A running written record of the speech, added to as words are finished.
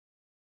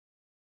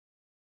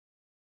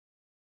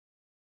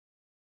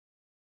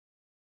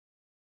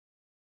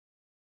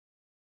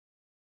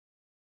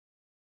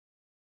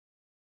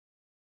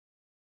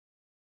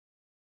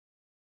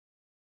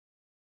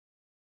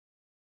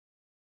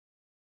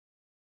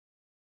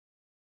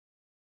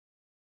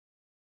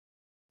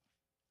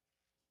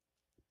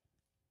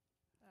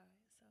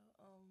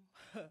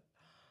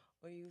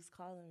when you was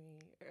calling me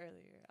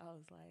earlier, I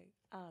was like,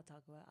 I'll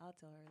tell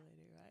her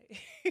later,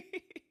 right?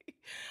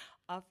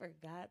 I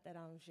forgot that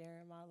I'm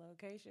sharing my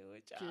location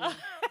with y'all. True.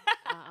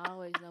 I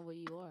always know where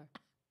you are.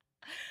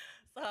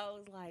 So I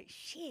was like,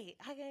 shit,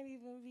 I can't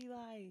even be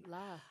like,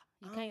 Lie.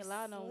 You I'm can't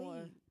lie no more.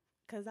 asleep.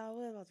 Cause I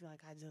was about to be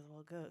like, I just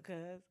woke up.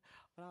 Cause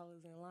when I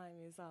was in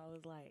alignment, so I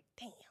was like,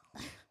 damn,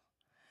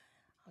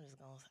 I'm just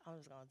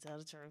gonna tell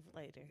the truth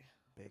later.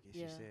 Becky, she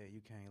Yeah. said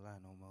you can't lie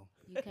no more.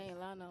 You can't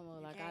lie no more.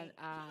 You Like can't.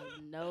 I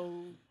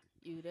know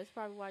you. That's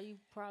probably why you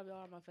probably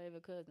are my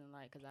favorite cousin.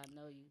 Like, cause I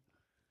know you.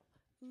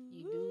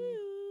 You do.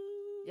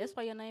 Ooh. That's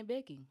why your name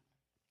Becky.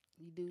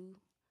 You do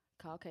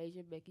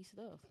Caucasian Becky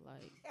stuff.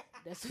 Like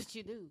that's what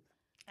you do.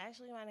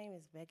 Actually, my name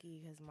is Becky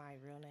because my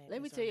real name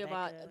Let me is tell you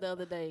about Rebecca. the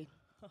other day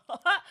before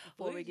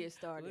What we did you? get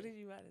started. What did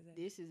you about to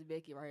say? This is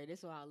Becky right here. This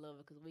is why I love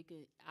it because we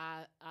can.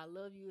 I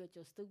love you at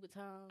your stupid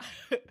times,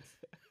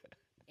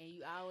 and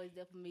you always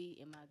there for me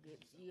in my good.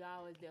 You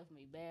always there for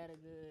me, bad or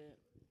good.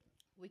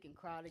 We can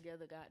cry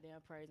together, goddamn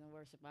praise and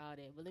worship all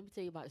that. But let me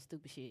tell you about the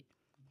stupid shit.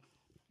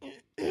 Let's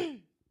hear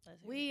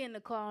We in the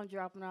car, I'm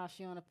dropping off.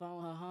 She on the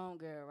phone, her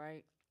homegirl,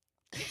 right?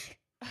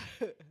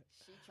 it.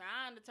 She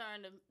trying to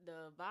turn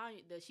the volume.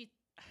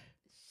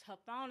 Her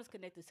phone is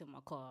connected to my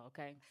car.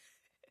 Okay.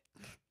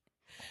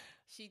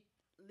 She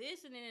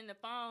listening in the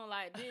phone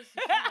like this. She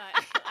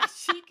like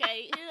she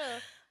can't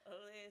hear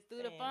through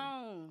the Listen.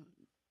 phone.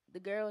 The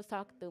girl was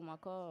talking through my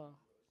car.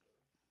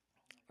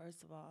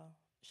 First of all,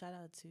 shout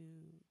out to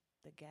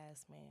the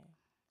gas man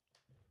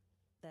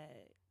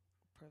that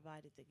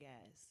provided the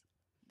gas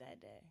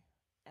that day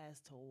as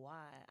to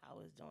why I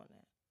was doing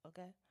that.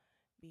 Okay,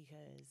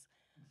 because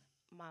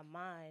my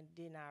mind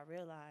did not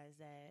realize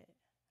that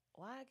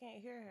why I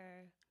can't hear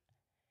her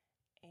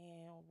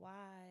and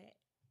why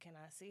can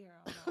I see her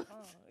on my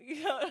phone?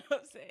 You know what I'm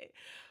saying?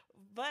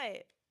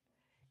 But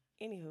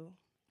anywho,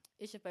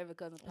 It's your favorite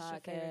cousin it's your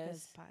favorite podcast.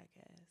 cousin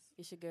podcast.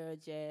 It's your girl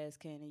Jazz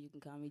Cannon. You can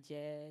call me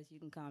Jazz. You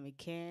can call me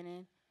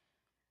Cannon.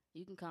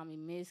 You can call me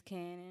Miss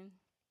Cannon.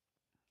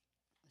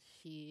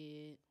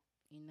 Shit,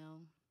 you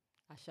know,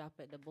 I shop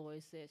at the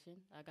boys section.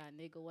 I got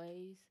nigga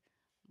ways,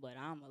 but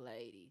I'm a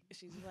lady.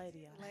 She's a lady,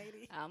 y'all.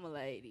 Lady. I'm a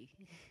lady.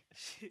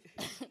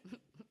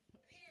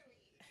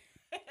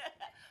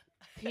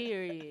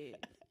 Period.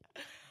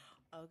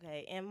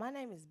 Okay, and my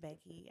name is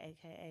Becky,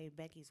 aka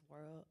Becky's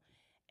World,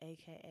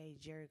 aka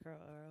Jerry Curl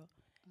Earl,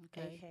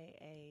 Okay.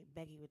 aka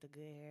Becky with the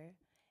good hair,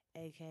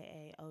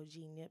 aka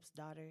OG Nip's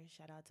daughter.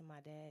 Shout out to my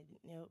dad,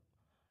 Nip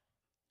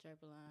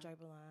Draper line.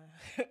 Draper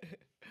Line.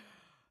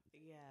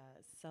 Yeah,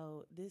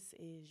 so this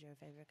is your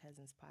favorite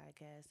cousins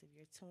podcast. If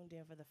you're tuned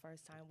in for the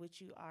first time, which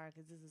you are,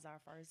 because this is our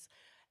first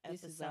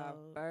This episode, is our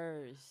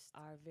first.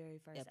 our very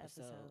first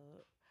episode.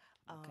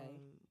 episode. Okay.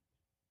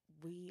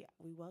 We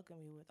welcome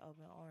you with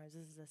open arms.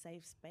 This is a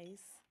safe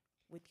space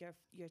with your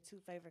two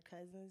favorite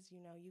cousins.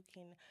 You know, you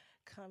can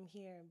come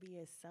here and be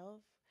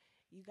yourself.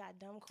 You got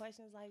dumb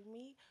questions like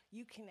me,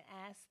 you can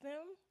ask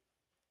them.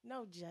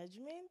 No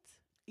judgment.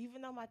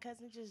 Even though my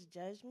cousin just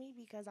judged me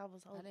because I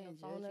was holding the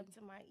didn't phone judge up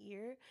you. to my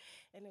ear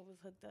and it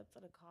was hooked up to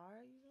the car,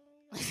 you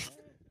know?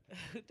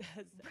 Who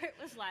does Britt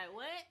was like,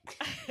 "What?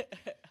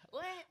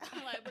 What?"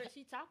 I'm like, "Britt,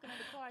 she talking in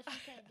the car. She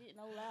can't get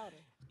no louder."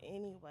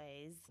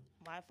 Anyways,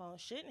 my phone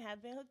shouldn't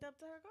have been hooked up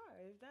to her car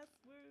if that's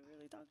what we're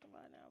really talking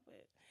about now.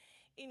 But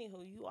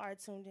anywho, you are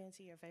tuned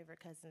into your favorite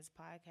cousins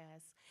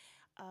podcast.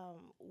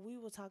 We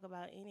will talk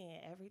about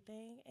any and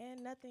everything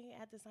and nothing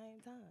at the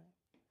same time.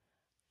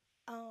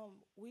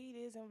 Weed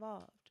is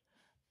involved.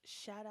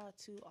 Shout out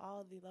to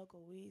all the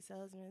local weed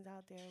salesmen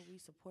out there. We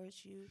support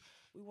you.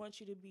 We want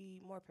you to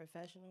be more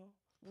professional.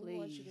 We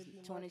want you to Please, be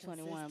more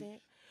 2021.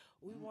 consistent.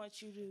 We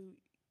want you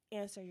to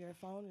answer your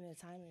phone in a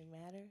timely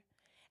manner.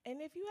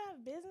 And if you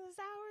have business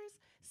hours,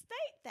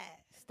 state that.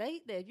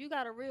 State that if you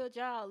got a real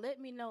job,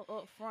 let me know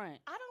up front.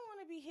 I don't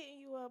want to be hitting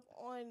you up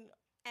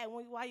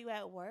while you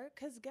at work,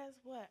 cause guess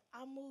what?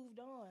 I moved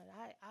on.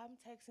 I'm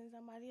texting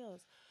somebody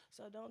else.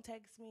 So don't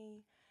text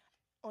me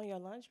on your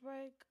lunch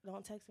break.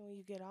 Don't text me when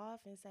you get off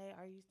and say,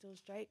 "Are you still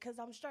straight?" Cause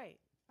I'm straight.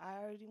 I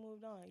already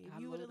moved on. If I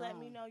you would have moved let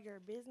me on. know your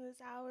business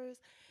hours,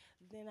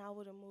 then I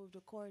would have moved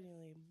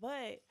accordingly.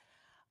 But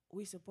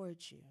we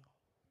support you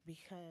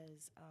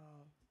because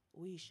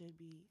we should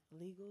be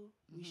legal.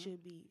 We Mhm.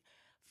 should be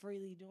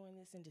freely doing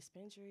this in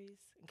dispensaries.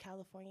 In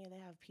California, they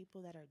have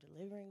people that are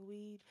delivering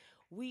weed.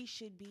 We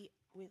should be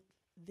with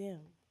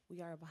them.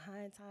 We are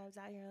behind times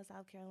out here in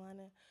South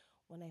Carolina.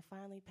 When they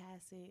finally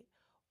pass it,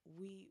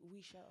 we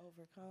shall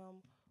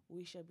overcome.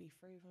 We should be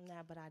free from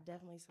that. But I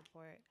definitely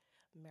support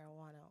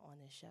marijuana on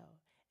this show.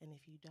 And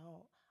if you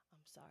don't,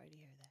 I'm sorry to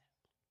hear that.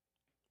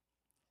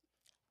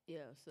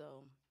 Yeah,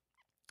 so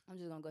I'm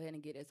just gonna go ahead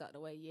and get this out the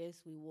way.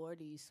 Yes, we wore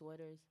these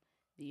sweaters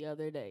the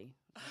other day.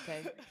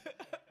 Okay.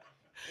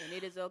 And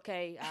it is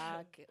okay.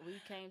 We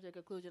came to the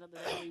conclusion of the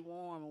day we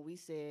warm, and we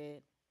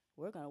said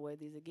we're gonna wear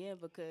these again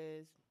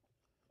because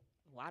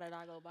why did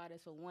I go buy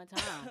this for one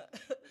time?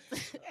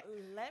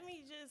 let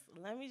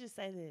me just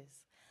say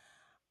this.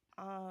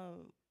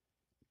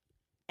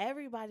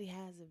 everybody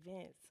has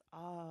events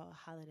all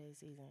holiday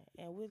season.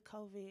 And with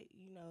COVID,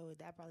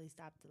 that probably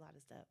stopped a lot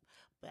of stuff.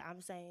 But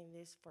I'm saying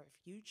this for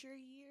future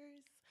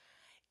years.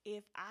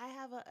 If I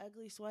have an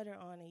ugly sweater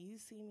on and you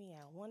see me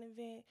at one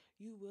event,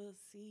 you will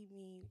see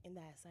me in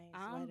that same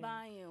sweater. I'm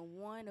buying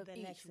one of the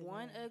each, next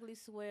one event. ugly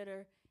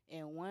sweater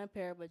and one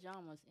pair of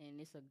pajamas, and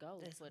it's a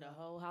go It's for a the go.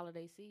 whole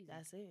holiday season.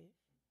 That's it.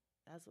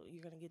 That's what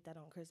you're gonna get that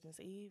on Christmas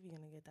Eve. You're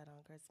gonna get that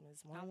on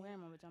Christmas morning. I'm wearing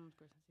my pajamas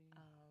Christmas Eve.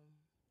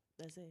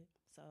 That's it.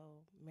 So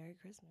Merry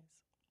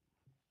Christmas.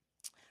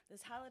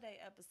 This holiday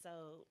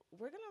episode,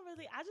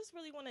 I just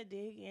really want to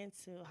dig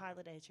into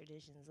holiday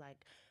traditions.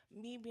 Like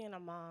me being a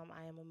mom,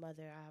 I am a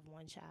mother. I have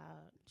one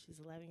child. She's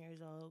 11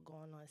 years old,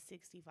 going on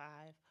 65.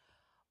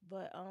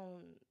 But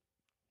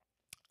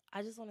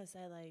I just want to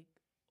say, like,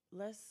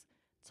 let's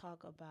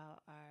talk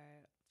about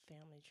our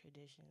family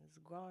traditions.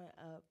 Growing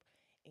up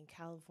in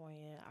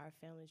California, our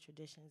family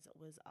traditions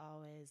was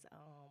always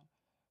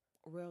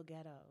real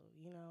ghetto.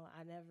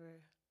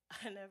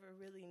 I never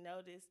really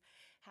noticed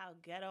how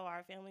ghetto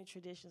our family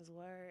traditions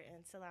were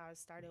until I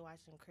started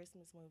watching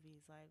Christmas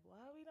movies. Like, why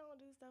we don't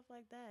do stuff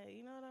like that?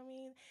 You know what I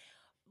mean?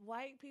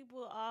 White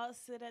people all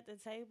sit at the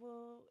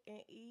table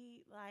and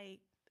eat. Like,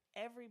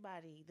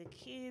 everybody, the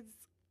kids.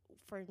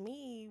 For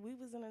me, we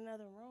was in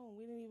another room.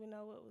 We didn't even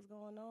know what was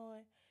going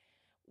on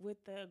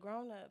with the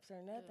grown-ups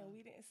or nothing. Yeah.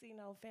 We didn't see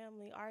no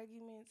family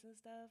arguments and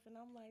stuff. And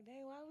I'm like,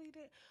 dang, why we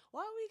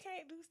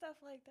can't do stuff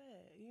like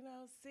that?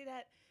 Sit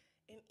at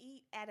and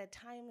eat at a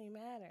timely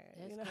manner.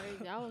 That's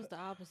crazy. I was the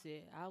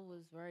opposite. I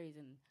was raised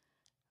and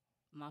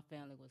my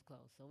family was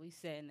close. So we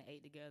sat and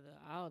ate together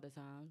all the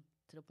time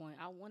to the point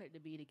I wanted to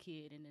be the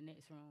kid in the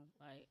next room.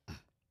 Like,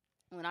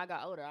 when I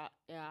got older, I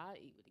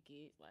eat with the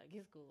kids. Like,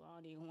 it's cool. I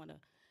don't even want to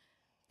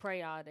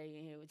pray all day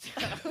in here with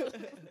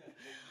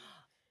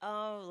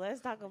y'all. Let's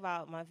talk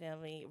about my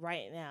family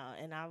right now.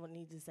 And I would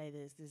need to say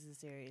this. This is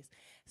serious.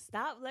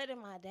 Stop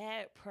letting my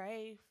dad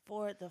pray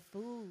for the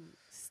food.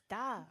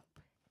 Stop.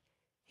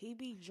 He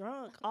be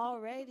drunk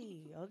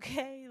already,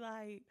 okay?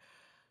 Like,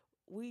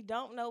 we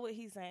don't know what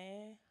he's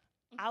saying.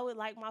 I would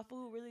like my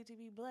food really to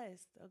be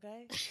blessed,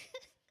 okay?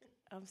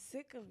 I'm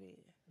sick of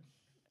it.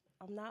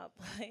 I'm not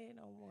playing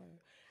no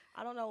more.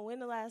 I don't know when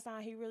the last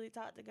time he really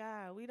talked to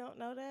God. We don't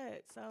know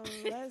that. So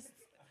let's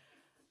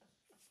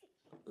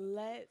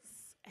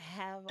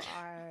have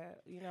our,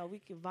 we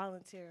can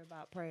volunteer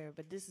about prayer,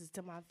 but this is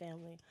to my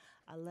family.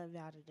 I love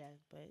y'all to death,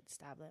 but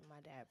stop letting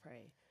my dad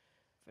pray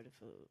for the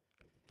food,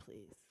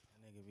 please.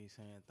 Nigga be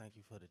saying thank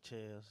you for the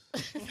chairs.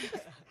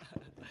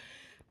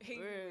 He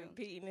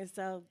repeating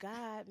himself.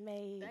 God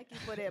made. Thank you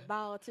for that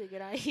ball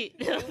ticket I hit.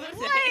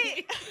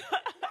 Wait.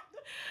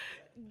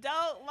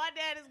 Don't. My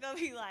dad is gonna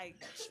be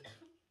like,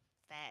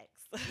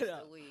 facts.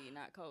 The weed,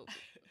 not coke.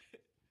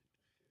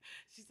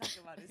 She's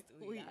talking about this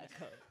We weed. not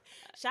coke.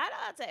 Shout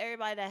out to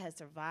everybody that has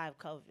survived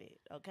COVID.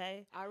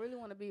 Okay. I really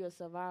want to be a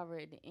survivor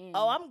at the end.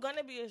 Oh, I'm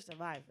gonna be a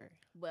survivor.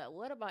 But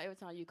what about every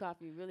time you cough,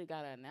 you really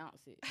gotta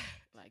announce it?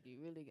 Like, you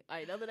really,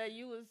 like, the other day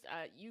you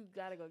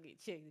gotta go get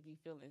checked if you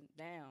feeling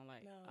down,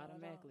 like, No,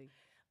 automatically.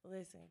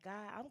 Listen,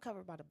 God, I'm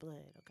covered by the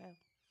blood. Okay.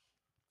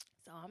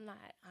 So I'm not.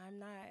 I'm just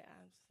not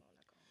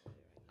gonna.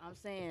 I'm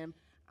saying,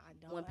 I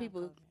don't. when have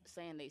people COVID.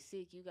 saying they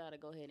sick, you gotta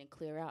go ahead and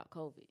clear out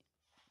COVID,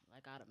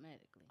 like,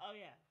 automatically. Oh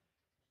yeah.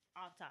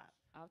 Off top.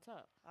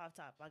 Off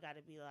top. I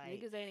gotta be like.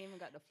 Niggas ain't even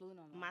got the flu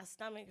no more. My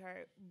stomach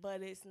hurt,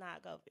 but it's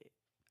not COVID.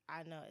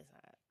 I know it's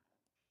not.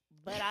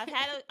 But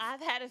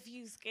I've had a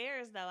few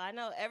scares though. I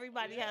know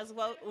everybody has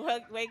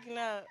waking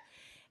up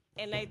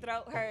and they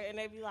throat hurt and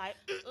they be like,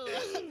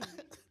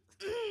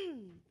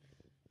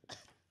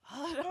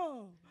 hold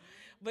on.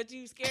 But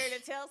you scared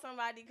to tell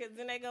somebody because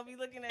then they gonna be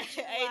looking at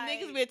you. Hey, like,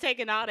 niggas been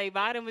taking all their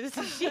vitamins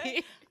and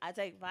shit. I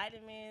take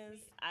vitamins.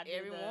 I do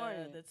Every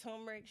morning. the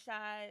turmeric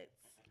shots.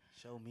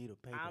 Show me the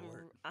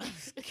paperwork. I'm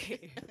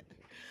scared.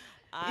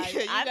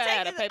 You gotta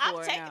have the I've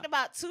paperwork taken now.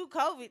 about 2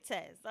 COVID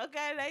tests.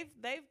 Okay,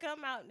 they've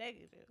come out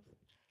negative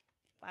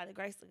by the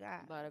grace of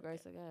God. By the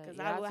grace of God. Because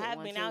Yeah, I took have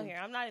one been too. out here.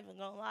 I'm not even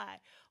gonna lie.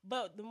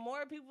 But the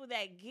more people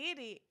that get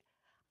it,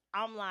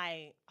 I'm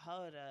like,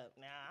 hold up.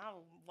 Now I'm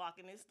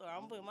walking this store.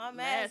 I'm putting my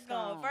mask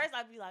on. First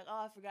I'd be like,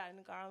 oh, I forgot in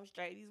the car. I'm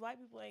straight. These white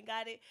people ain't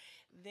got it.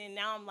 Then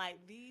now I'm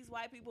like, these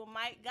white people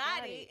might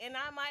got it, and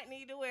I might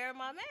need to wear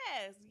my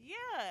mask.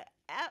 Yeah,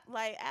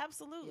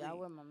 absolutely. Yeah, I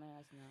wear my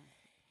mask now.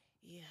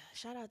 Yeah,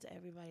 shout out to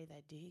everybody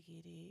that did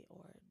get it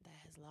or that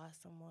has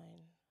lost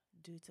someone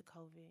due to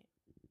COVID.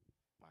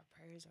 Our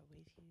prayers are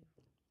with you.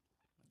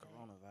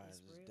 Coronavirus It's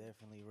is real.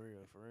 definitely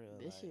real, for real.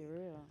 This shit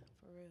real.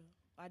 For real.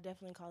 I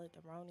definitely call it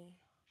the Roni.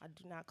 I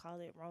do not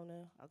call it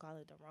Rona. I call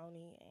it the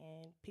Roni.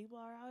 And people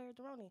are out here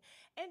the Roni.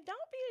 And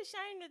don't be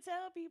ashamed to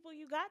tell people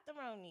you got the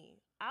Roni.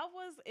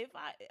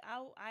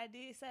 I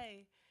did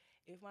say,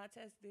 if my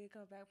test did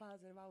come back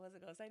positive, I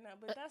wasn't going to say nothing.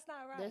 But that's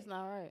not right. That's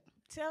not right.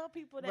 Tell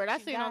people that But I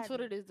you seen got on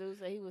Twitter it. this dude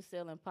say he was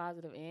selling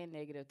positive and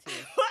negative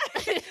tests.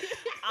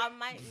 I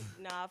might,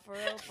 for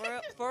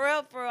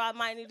real, I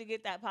might need to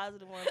get that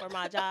positive one for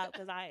my job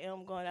because I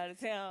am going out of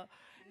town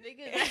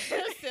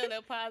Niggas selling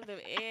positive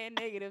and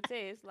negative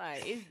tests.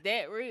 Like, it's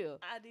that real.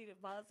 I need a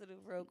positive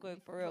real quick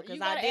for real You because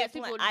gotta ask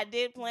people, I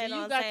did plan Do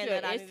you on got saying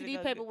your that I need to STD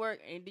go paperwork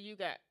and do you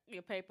got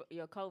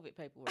your COVID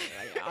paperwork?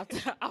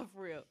 Like, off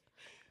real.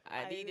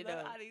 I need to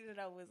know. I need to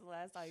know when's the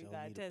last time you Show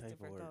got me the tested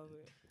for paperwork.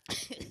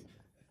 COVID.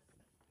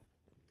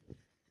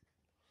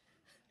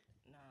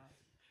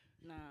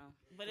 Nah.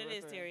 But For it real,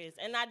 is for real. serious,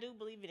 and I do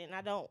believe it. And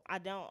I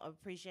don't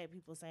appreciate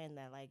people saying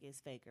that like it's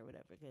fake or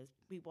whatever because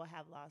people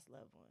have lost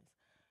loved ones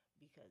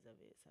because of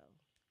it. So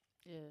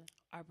Yeah.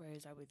 our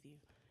prayers are with you,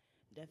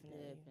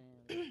 definitely.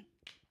 Definitely.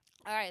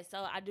 All right,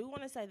 so I do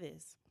want to say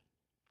this.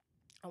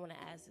 I want to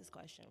ask this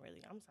question.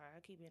 Really, I'm sorry, I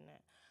keep hitting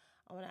that.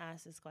 I want to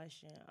ask this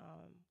question.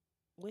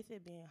 With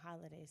it being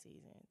holiday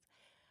seasons,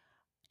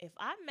 if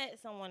I met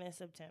someone in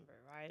September,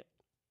 right?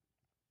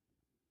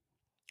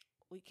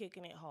 We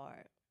kicking it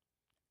hard.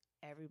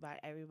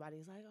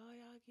 Everybody's like, oh,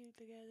 y'all get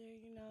together,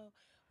 you know.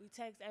 We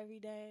text every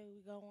day.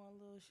 We go on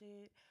little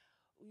shit.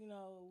 You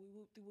know, we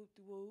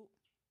whoop-de-whoop-de-whoop.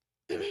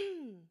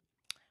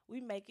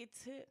 We make it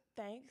to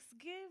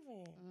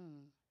Thanksgiving.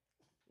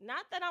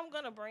 Not that I'm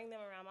going to bring them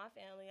around my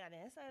family. I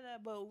didn't say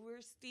that. But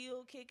we're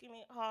still kicking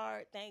it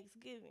hard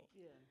Thanksgiving.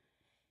 Yeah.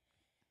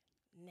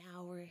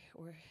 Now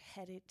we're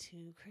headed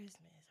to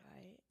Christmas,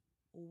 right?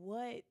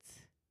 What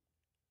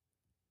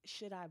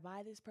should I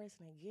buy this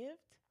person a gift?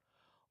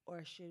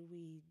 Or should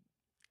we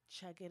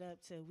chuck it up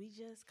to we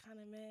just kind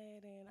of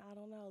met and I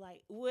don't know,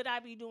 like would I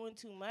be doing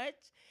too much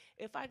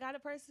if I got a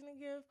person a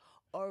gift,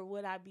 or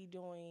would I be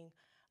doing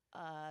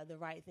the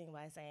right thing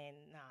by saying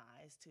nah,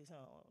 it's too soon,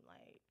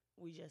 like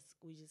we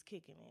just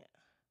kicking it?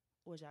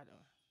 What y'all doing?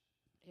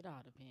 It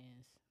all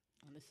depends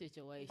on the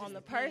situation, On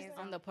the person?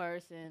 on the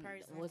person,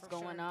 what's for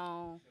going sure.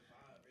 on.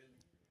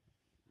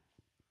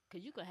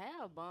 Cause you could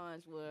have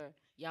bonds where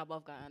y'all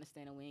both got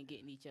understanding we ain't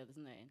getting each other's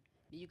nothing.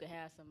 Then you could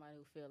have somebody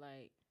who feel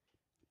like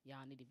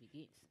y'all need to be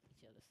getting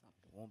each other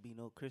something. Won't be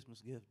no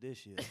Christmas gift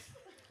this year.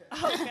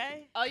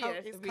 Okay. Oh yeah,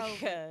 It's because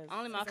COVID.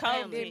 only my It's a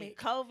family. pandemic.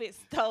 COVID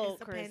stole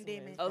It's a Christmas.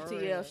 pandemic. for real.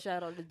 OTL,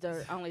 shout out the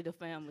dirt. Only the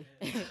family.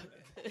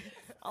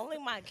 Only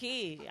my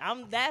kid.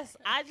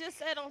 I just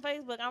said on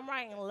Facebook, I'm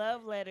writing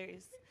love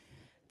letters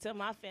to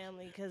my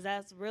family because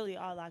that's really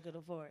all I could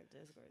afford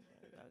this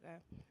Christmas.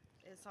 Okay,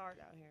 it's hard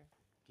out here.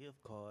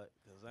 Gift card,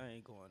 because I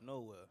ain't going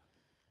nowhere.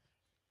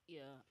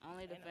 Yeah,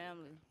 only the Ain't no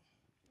family.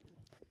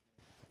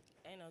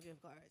 Ain't no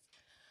gift cards.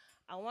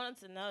 I wanted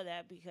to know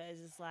that because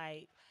it's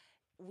like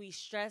we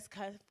stress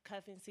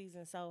cuffing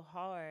season so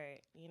hard,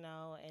 you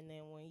know, and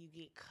then when you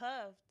get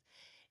cuffed,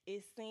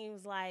 it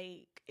seems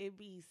like it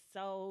be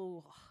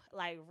so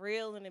like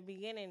real in the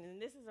beginning,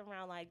 and this is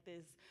around like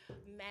this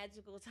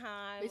magical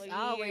time. It's of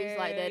always year,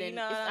 like that. you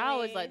know It's what I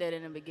always mean? like that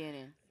in the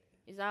beginning.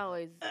 It's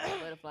always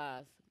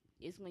butterflies.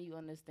 It's when you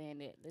understand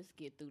that. Let's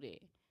get through that.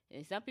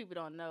 And some people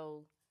don't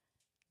know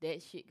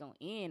that shit gonna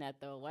end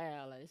after a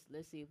while. Like,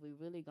 let's see if we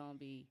really gonna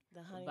be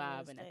The honeymoon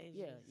vibing.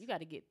 Yeah, stages. you got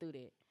to get through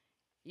that.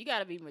 You got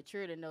to be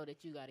mature to know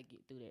that you got to get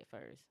through that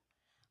first.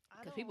 I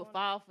Because don't people wanna-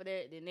 fall for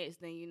that. The next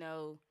thing you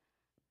know,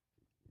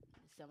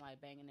 somebody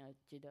banging at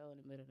your door in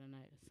the middle of the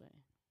night or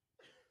something.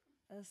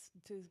 That's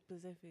too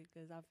specific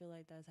because I feel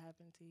like that's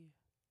happened to you.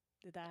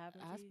 Did that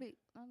happen to you?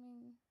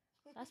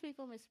 I speak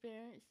from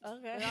experience.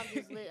 Okay. But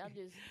I'm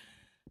just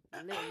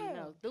letting you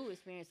know, through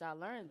experience, I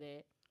learned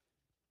that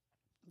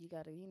you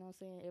gotta, you know what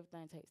I'm saying?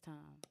 Everything takes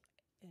time.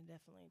 It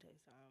definitely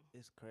takes time.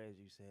 It's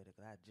crazy you said it,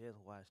 because I just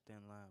watched Thin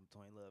Line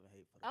Between Love and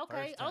Hate for the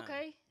Okay, first time.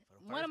 okay. For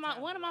the One of first my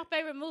time, one of my like,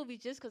 favorite movies,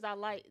 just because I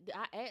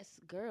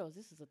asked girls,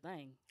 this is a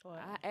thing. What?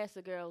 I asked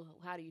a girl,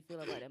 how do you feel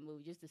about that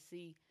movie, just to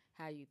see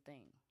how you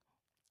think.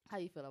 How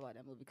you feel about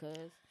that movie?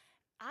 Because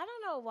I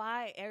don't know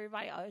why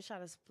everybody always try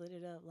to split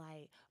it up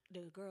like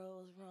the girl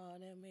was wrong,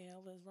 that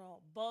man was wrong.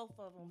 Both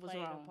of them Was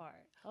played wrong. a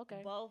part. okay,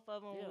 Both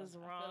of them Yeah, was I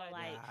feel wrong. like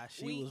Like, nah,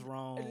 she we- was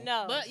wrong.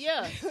 No, but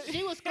yeah,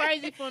 she was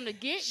crazy from the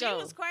get she go.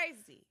 was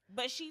crazy,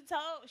 but she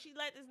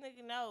let this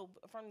nigga know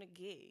from the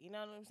get. You know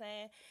what I'm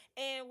saying?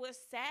 And what's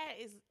sad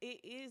is it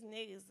is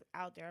niggas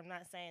out there. I'm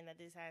not saying that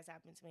this has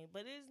happened to me,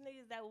 but it's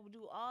niggas that will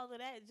do all of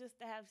that just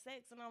to have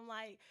sex. And I'm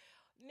like,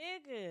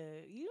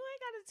 nigga, you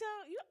ain't gotta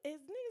tell you.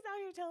 Is niggas out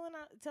here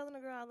telling a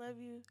girl I love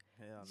you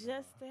Hell no.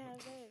 just to have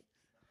sex? That ain't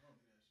going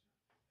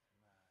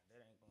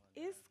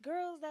It's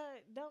girls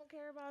that don't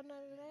care about none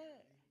of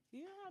that.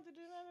 You don't have to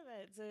do none of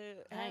that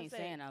to I have ain't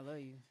sex. saying I love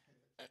you.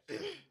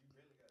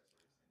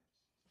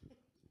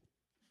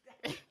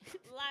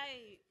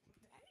 Like,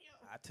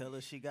 I tell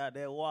her she got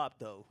that wop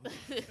though.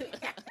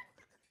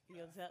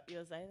 you'll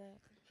say that?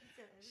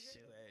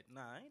 Shit,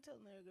 nah, I ain't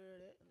telling that girl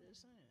that. I'm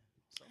just saying.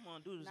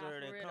 Someone do Nah, deserve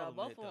for that real though,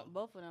 compliment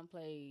both of them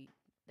played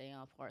their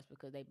own parts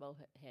because they both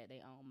had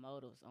their own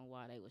motives on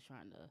why they was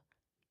trying to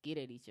get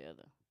at each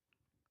other.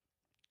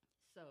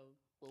 So,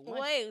 well,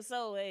 one- Wait,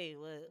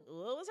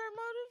 what was her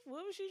motive?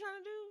 What was she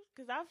trying to do?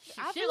 Because I She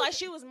feel was- like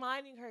she was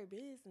minding her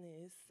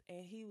business,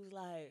 and he was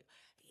like,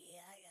 "Yeah,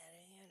 I got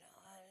it." You know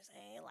what I'm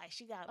saying? Like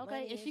she got money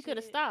okay, and she could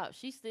have shit. stopped.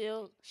 She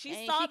still She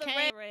and saw she the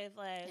came- red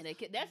flags. and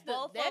that's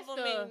Both that's of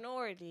them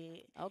ignored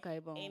it, okay,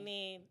 boom. and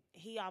then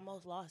he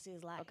almost lost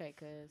his life. Okay,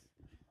 cause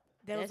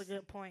That was a That's-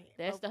 good point.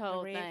 That's the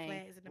whole red thing.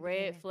 Flags in the Red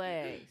beginning.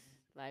 flags.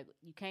 Like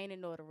you can't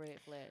ignore the red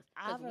flags.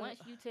 Because I've a- once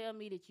you tell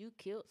me that you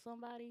killed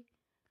somebody,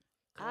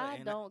 Good, I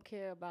and don't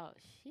care about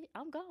shit.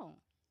 I'm gone.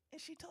 And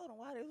she told him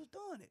why they was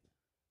doing it.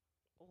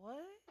 What?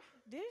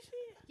 Did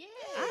she? Yeah.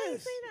 I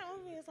ain't seen that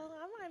movie in so long.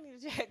 I might need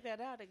to check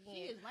that out again.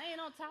 She is laying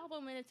on top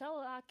of him and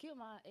told her I killed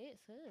my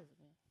ex-husband.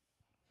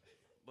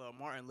 But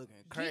Martin looking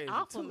crazy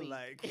off too. of me.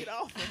 Like, get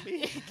off of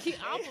me. Get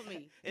off of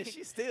me. And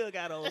she still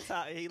got on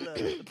top. He loved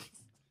it.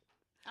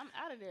 I'm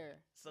out of there.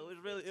 So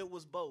it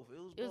was both. It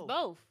was It was both.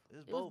 both. It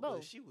was It was both. But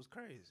both. she was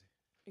crazy.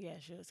 Yeah,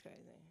 she was crazy.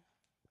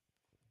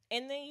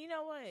 And then you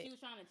know what? She was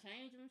trying to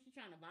change him. She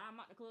trying to buy him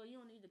out the club. You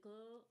don't need the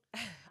club.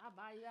 I'll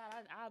buy you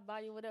out. I'll buy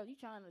you whatever. You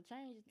trying to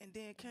change it. And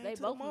then came They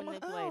to both the mama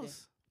manipulated.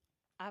 house.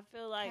 I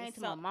feel like Came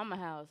to my mama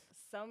house.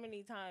 so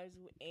many times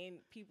in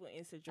people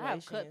in I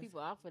situations. have cut people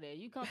off for that.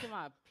 You come to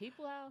my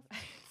people house.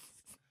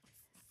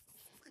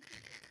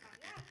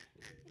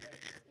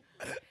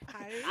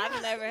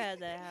 I've never had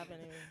that happen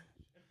to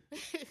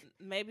me.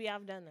 Maybe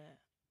I've done that.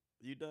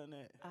 You done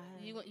that? I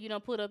have. You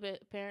don't put up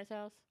at parents'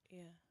 house. Yeah.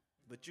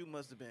 But you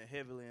must have been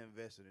heavily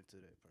invested into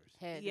that person.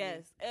 Had to be.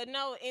 Yes.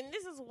 No, and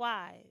this is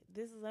why.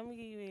 Let me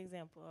give you an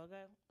example,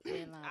 okay?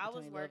 Thin line I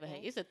was between love and hate.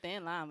 working. It's a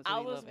thin line I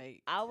between was love and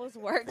hate. I was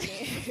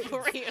working.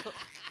 For real.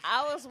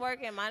 I was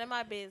working, minding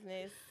my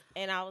business,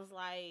 and I was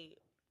like,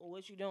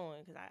 "What you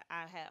doing?" Because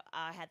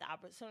I had the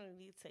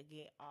opportunity to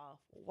get off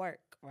work,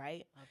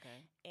 right?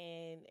 Okay.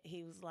 And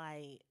he was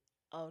like,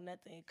 "Oh,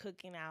 nothing,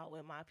 cooking out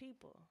with my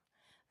people."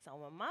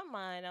 So in my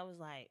mind, I was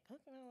like,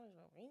 "Cooking out with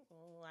your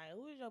people? Like,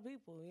 who is your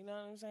people?" You know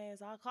what I'm saying?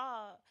 So I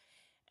called.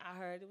 I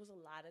heard there was a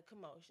lot of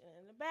commotion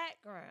in the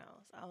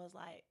background. So I was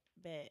like,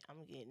 "Bet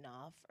I'm getting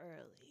off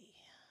early."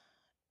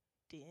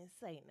 Didn't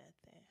say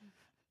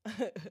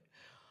nothing.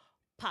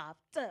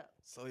 Popped up.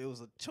 So it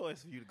was a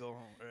choice for you to go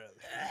home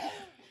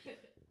early.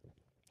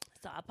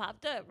 So I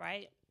popped up,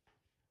 right?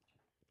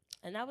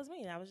 And that was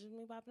me. That was just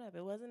me popping up.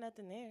 It wasn't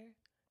nothing there.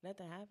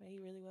 Nothing happened. He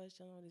really was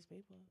chilling with his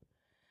people.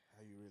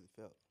 How you really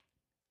felt?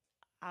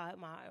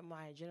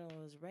 My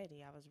adrenaline was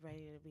ready. I was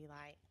ready to be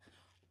like,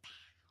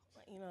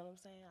 you know what I'm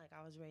saying? Like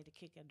I was ready to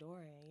kick a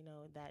door in. You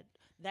know,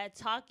 that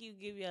talk you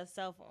give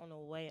yourself on the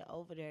way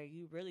over there,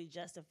 you really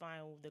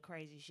justifying the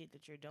crazy shit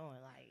that you're doing.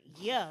 Like,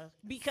 yeah,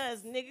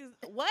 because niggas,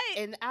 what?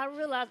 And I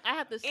realized I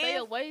have to stay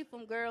If- away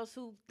from girls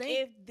who If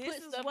think this put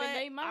is stuff what in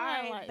their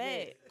mind I like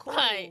bet, that. cool,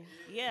 Like,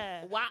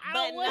 yeah. why?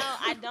 But no,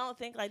 I don't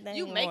think like that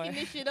You anymore.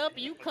 making this shit up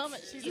and you coming,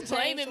 She's you a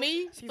blaming change-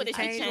 me she's for a the shit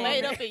change you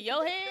made woman. up in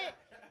your head?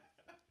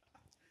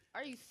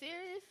 Are you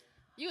serious?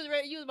 You was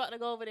ready. You was about to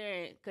go over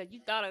there because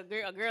you thought a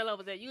girl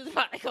over there. You was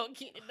about to go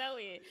get the dough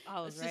in. I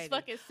was It's ready. his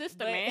fucking sister,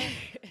 But- man.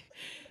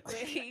 But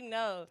he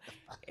know.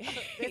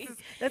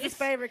 That's his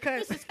favorite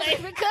It's cousin. his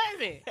favorite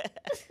cousin.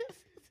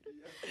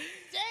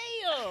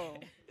 Damn.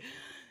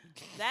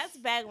 That's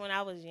back when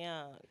I was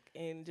young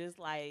and just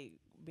like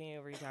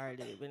being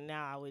retarded. But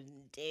now I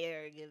wouldn't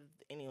dare give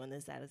anyone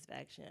the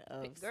satisfaction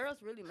of. Girls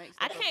really make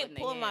I stuff up can't in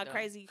their pull head, my though.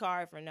 crazy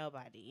card for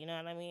nobody. You know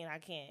what I mean? I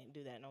can't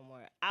do that no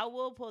more. I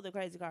will pull the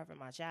crazy card for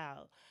my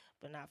child,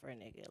 but not for a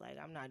nigga. Like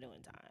I'm not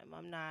doing time.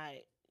 I'm not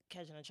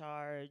catching a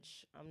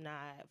charge. I'm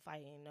not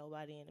fighting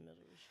nobody in the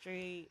middle of the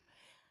street.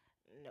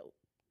 Nope.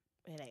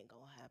 It ain't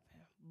gonna happen.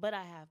 But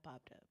I have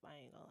popped up.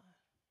 I ain't gonna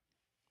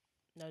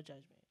lie. No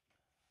judgment.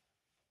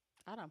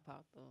 I done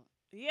popped up.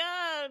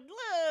 Yeah,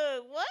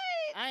 look, what?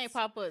 I ain't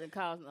pop up and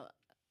cause no.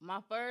 My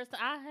first,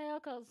 I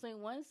have caused scene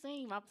one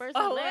scene. My first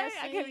Oh, and last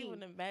I can't scene.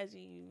 even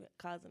imagine you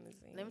causing a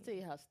scene. Let me tell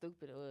you how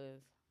stupid it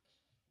was.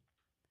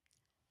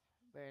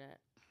 Bear that.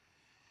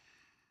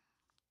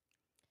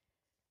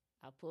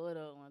 I pulled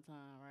up one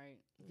time, right,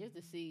 just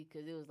to see,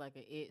 cause it was like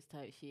an ex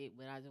type shit,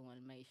 but I just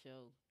wanted to make sure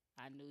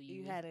I knew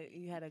you.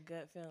 You had a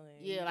gut feeling.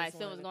 You yeah, like just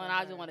something was wanted to going on. I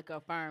just confirm. want to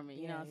confirm it.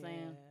 You know what I'm Yeah,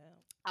 saying?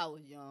 yeah. I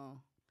was young.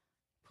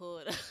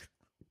 Pulled up.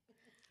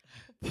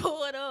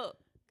 Pulled up.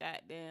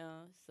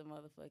 Goddamn, some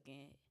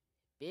motherfucking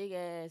big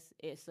ass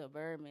ex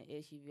Suburban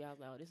SUV. I was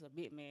like, oh, this is a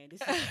big man.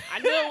 This is, I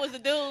knew it was a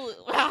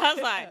dude. I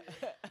was like,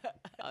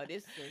 oh,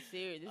 this is a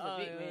serious. This is a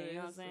big yeah, man. You know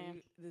what I'm this-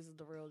 saying? This is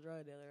the real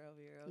drug dealer over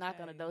here. Knock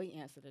on the okay. door. He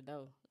answered the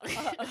door.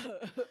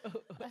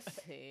 I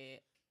said,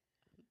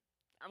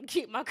 I'm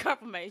keeping my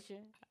confirmation.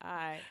 All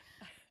right.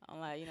 I'm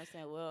like, you know what I'm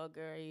saying? Well,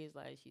 girl, he's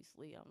like, she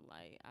sleep. I'm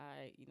like, all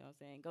right, you know what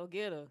I'm saying? Go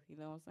get her. You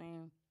know what I'm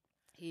saying?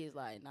 He's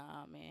like,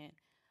 nah, man.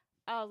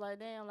 I was like,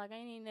 damn, like,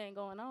 ain't even nothing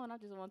going on. I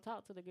just want to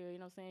talk to the girl, you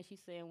know what I'm saying?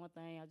 She's saying one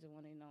thing. I just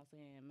want to, you know what I'm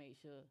saying, make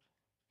sure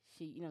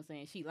she, you know what I'm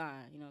saying, she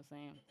lying, you know what I'm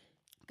saying?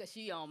 Because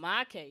she on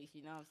my case,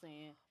 you know what I'm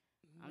saying?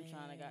 I'm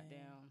trying to Man.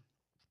 goddamn.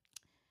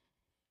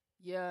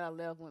 Yeah, I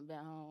left, went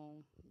back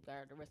home,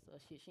 got the rest of the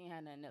shit. She ain't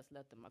had nothing else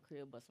left in my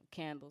crib but some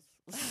candles.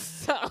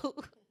 So,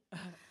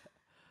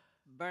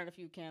 burned a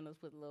few candles,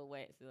 put a little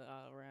wax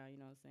all around, you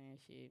know what I'm saying?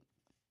 Shit.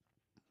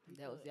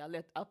 That was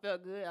it. I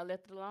felt good. I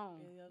left it alone.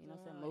 Yeah, You know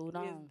what I'm is- saying? Moved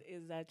on.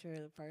 Is that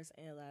your first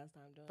and last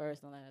time doing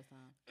First and last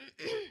time.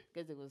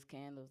 Because it was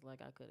candles, like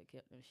I could have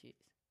kept them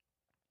shits.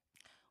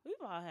 We've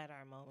all had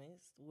our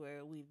moments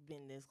where we've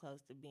been this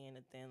close to being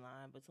a thin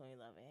line between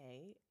love and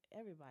hate.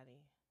 Everybody.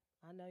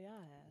 I know y'all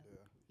have. Yeah.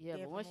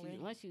 Yeah, but Definitely.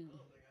 once you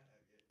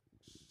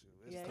Shoot,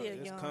 Yeah, coming. still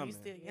It's young. coming. You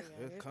still young.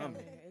 Yeah, It's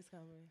coming. It's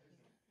coming.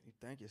 You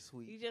think it's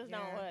sweet? You just don't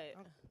Yeah.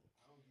 what?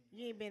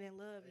 You ain't been in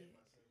love yet.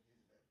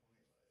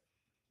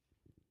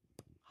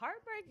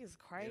 Heartbreak is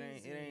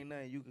crazy. It ain't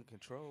nothing you can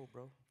control,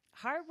 bro.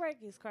 Heartbreak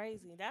is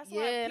crazy. That's Yeah,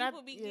 why and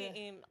people be yeah.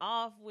 getting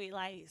off with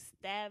like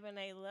stabbing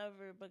a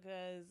lover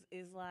because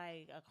it's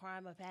like a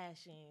crime of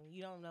passion.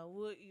 You don't know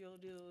what you'll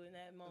do in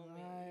that moment,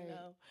 Right. you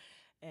know?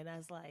 And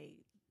that's like,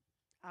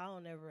 I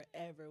don't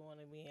ever want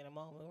to be in a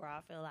moment where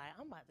I feel like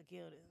I'm about to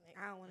kill this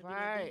nigga. I don't want to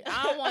right, be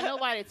I don't want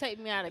nobody to take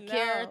me out of No.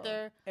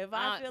 character. If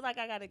I feel like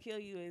I gotta kill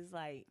you, it's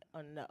like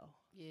a no.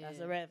 Yeah, That's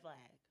a red flag.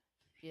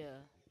 yeah.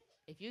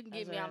 If you can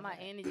That's get me a out red my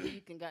flag. energy,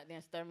 you can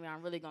goddamn stir me.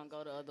 I'm really gonna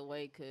go the other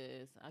way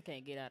because I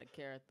can't get out of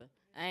character.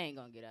 I ain't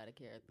gonna get out of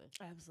character.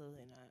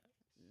 Absolutely not.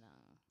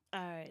 No.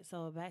 All right,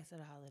 so back to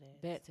the holidays.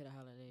 Back to the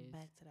holidays.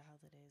 Back to the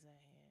holidays at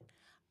hand.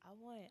 I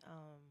want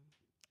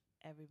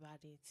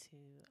everybody to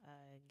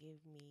give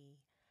me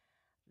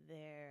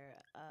their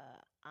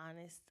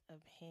honest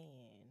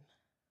opinion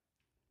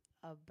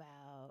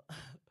about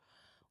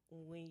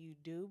when you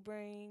do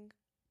bring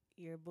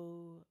your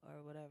boo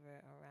or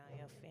whatever around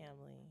your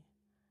family.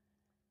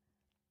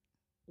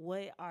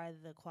 What are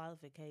the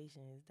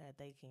qualifications that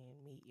they can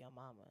meet your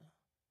mama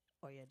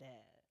or your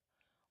dad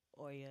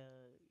or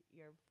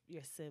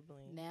your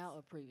siblings Now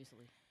or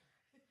previously?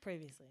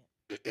 previously?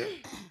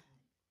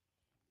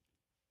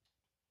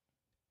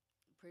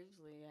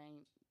 Previously, I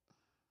ain't.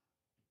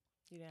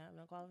 You didn't have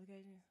no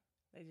qualifications?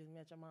 They just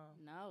met your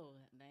mom. No,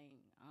 they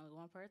ain't. Only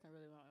one person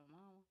really want my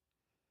mama,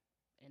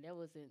 and that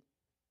wasn't.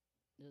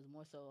 It was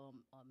more so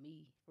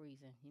me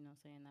freezing. You know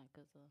what I'm saying? Not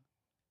because of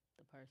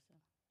the person.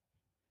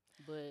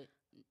 But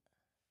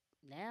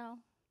now,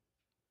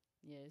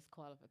 yeah, it's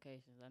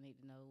qualifications. I need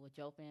to know what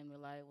your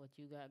family like, what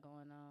you got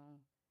going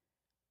on,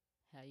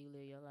 how you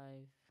live your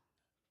life,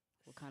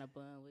 what kind of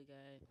bond we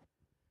got.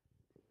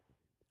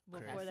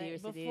 Before How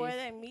serious it before is.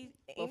 they meet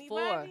Before,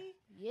 anybody?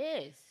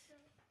 yes,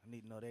 I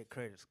need to know that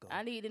credit score.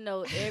 I need to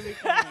know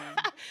everything.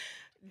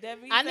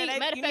 Debbie, I said need. they-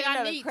 Matter of you fact, to know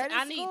I the need. credit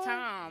I need score?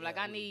 time. Like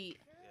Yeah, I we- need.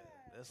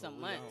 That's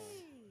some what we months.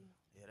 on.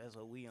 Yeah, that's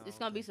what we on. It's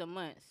gonna be too. some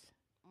months.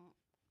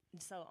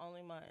 So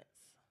only months.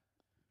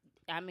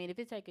 I mean, if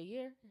it take a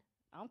year,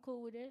 I'm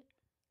cool with it,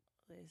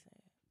 Listen,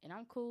 and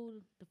I'm cool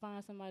to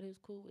find somebody who's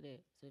cool with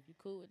it. So if you're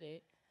cool with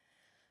it,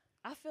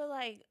 I feel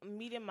like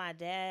meeting my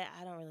dad,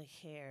 I don't really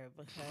care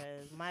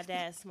because my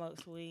dad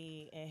smokes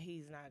weed and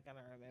he's not gonna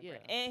remember. Yeah.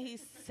 And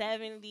he's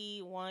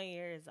 71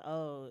 years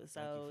old,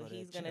 so Thank you for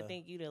he's that gonna check.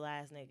 think you the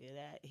last nigga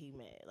that he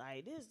met.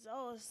 Like this,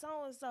 so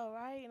and so,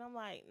 right? And I'm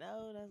like,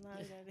 no, that's not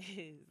what that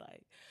is.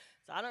 Like,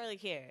 so I don't really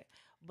care.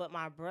 But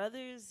my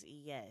brothers,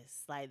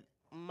 yes, like.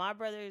 My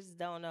brothers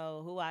don't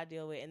know who I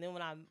deal with, and then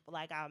when I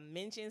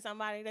mention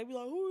somebody, they be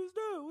like, "Who is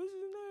that? What's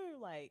his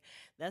name?" Like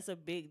that's a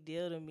big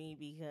deal to me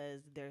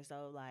because they're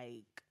so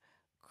like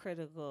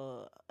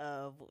critical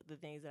of the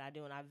things that I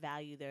do, and I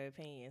value their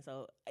opinion.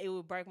 So it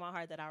would break my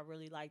heart that I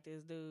really like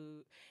this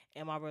dude,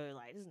 and my brother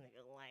like this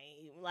nigga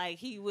lame. Like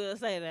he will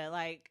say that.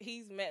 Like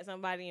he's met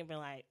somebody and been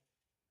like,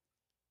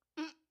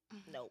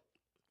 "Nope,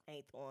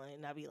 ain't the one."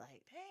 And I be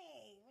like,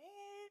 "Dang,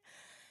 man."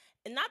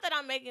 And not that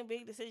I'm making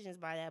big decisions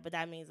by that, but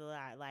that means a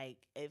lot. Like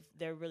if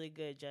they're really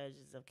good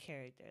judges of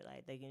character,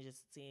 like they can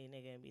just see a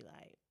nigga and be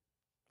like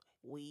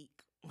weak,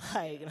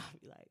 like, and I'll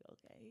be like,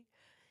 okay,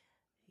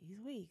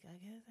 he's weak. I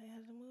guess I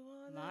have to move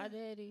on. my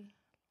then. daddy,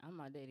 I'm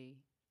my daddy.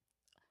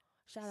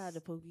 Shout out to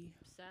Pookie,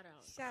 Shout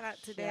out. Shout out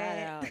to Shout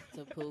Dad. out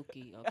to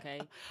Pookie,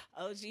 okay?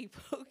 OG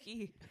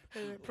Pookie.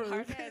 Proof.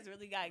 Our dad's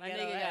really got My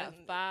ghetto nigga ass.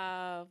 got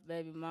 5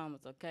 baby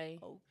mamas, okay?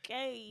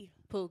 Okay,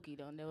 Pookie,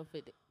 don't never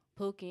fit the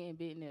Pookie and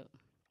Big Nip.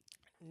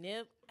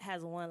 Nip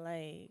has one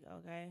leg.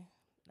 Okay,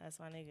 that's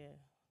my nigga.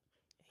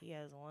 He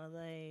has one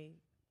leg,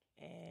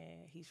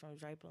 and he's from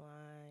Draper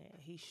Line.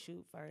 He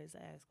shoot first,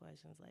 ask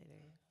questions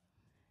later.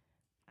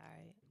 All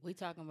right. We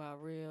talking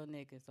about real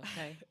niggas,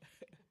 okay?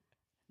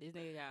 This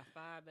nigga got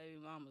 5 baby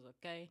mamas,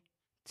 okay?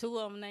 2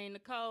 of them named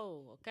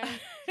Nicole, okay?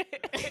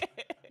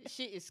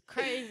 Shit is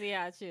crazy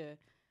out here.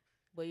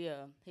 But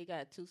yeah, he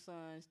got 2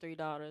 sons, 3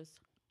 daughters.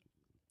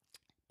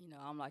 You know,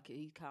 I'm like,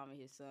 he call me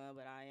his son,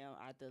 but I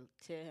have to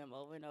tell him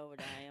over and over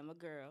that I am a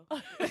girl.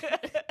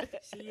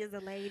 She is a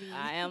lady.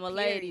 I am a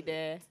lady,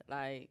 Period. Dad.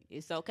 Like,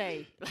 it's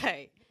okay.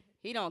 Like,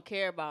 he don't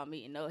care about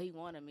meeting. No, he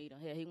want to meet them.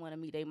 Hell, he want to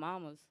meet their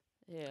mamas.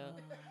 Yeah.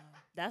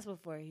 That's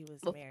before he was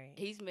Bef- married.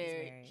 He's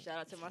married. Shout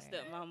out to He's my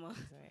married. stepmama.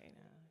 He's married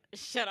now.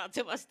 Shout out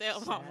to my Shout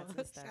stepmama. out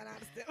to Shout out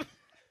to them.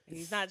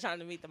 He's not trying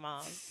to meet the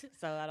moms,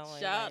 so I don't want.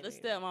 Shout out to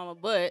stepmama.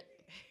 But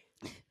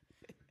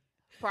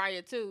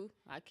prior to,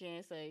 I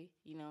can't say,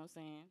 you know what I'm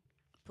saying,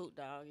 Pook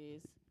Dog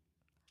is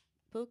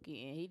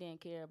Pookie, and he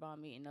didn't care about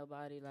meeting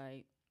nobody.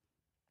 Like,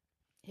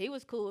 he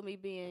was cool with me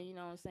being, you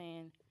know what I'm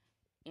saying,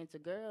 into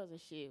girls and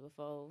shit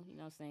before, you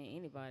know what I'm saying,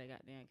 anybody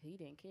got there. He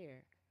didn't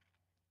care.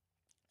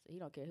 So he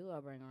don't care who I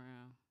bring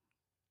around.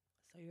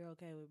 So you're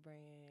okay with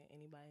bringing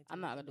anybody?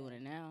 I'm not going to do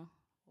it now.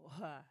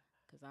 Why?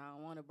 Because I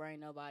don't want to bring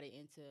nobody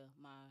into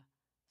my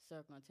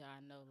circle until I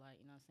know, like,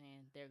 you know what I'm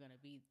saying, they're gonna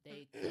be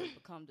they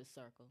become the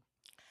circle.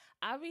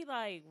 I be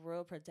like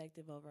real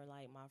protective over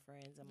like my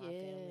friends and my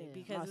family my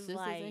because it's sisters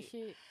and like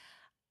shit.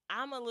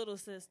 I'm a little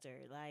sister.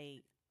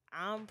 Like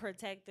I'm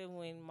protective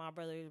when my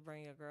brothers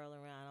bring a girl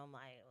around. I'm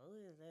like, what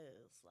is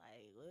this?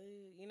 Like, what?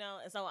 You know.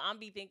 And so I'm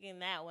be thinking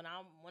that when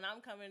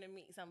I'm coming to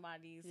meet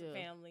somebody's Yeah.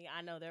 family,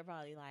 I know they're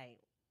probably like,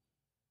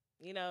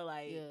 you know,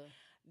 like Yeah.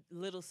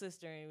 little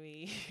sister and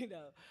me. You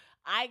know,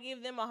 I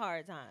give them a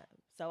hard time.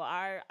 So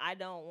I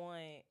don't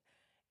want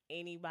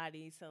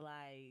anybody to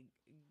like,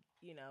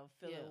 you know,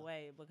 feel Yeah.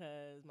 away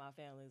because my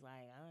family's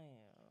like, I don't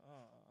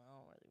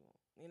really want.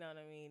 You know what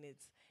I mean?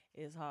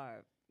 It's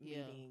hard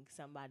Yeah. meeting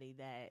somebody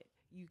that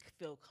you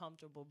feel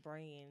comfortable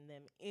bringing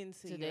them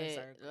into To your that,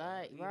 circle.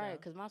 like, you right? know?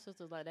 Because my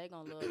sisters like they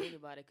gonna love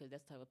anybody because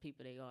that's the type of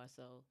people they are.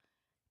 So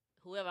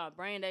whoever I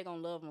bring, they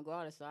gonna love them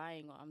regardless. So I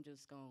ain't gonna. I'm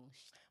just gonna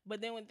But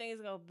then when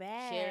things go cherish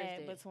bad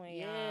that. between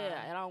Yeah,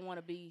 y'all, I don't want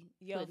to be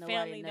your putting nobody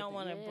family in don't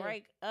want to nothing. Yeah.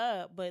 break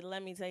up. But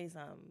let me tell you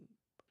something.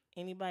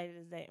 Anybody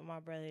that's dating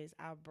my brothers,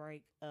 I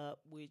break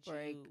up with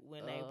Break you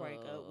when they break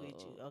up with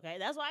you. up. Okay,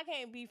 that's why I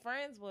can't be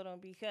friends with them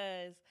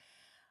because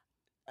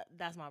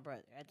that's my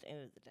brother. At the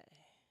end of the day,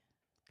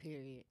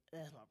 Period.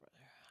 that's my brother.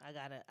 I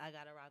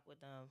gotta rock with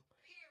them.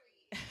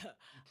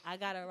 I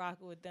gotta rock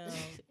with them.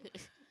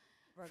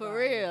 For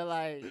real,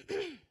 like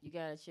you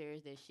gotta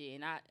cherish that shit.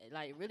 And I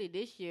like really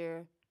this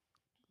year,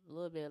 a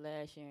little bit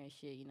last year and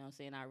shit. You know what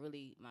I'm saying?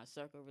 My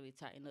circle really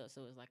tightened up.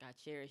 So it's like I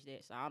cherish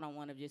that. So I don't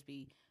want to just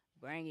be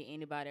bringing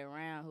anybody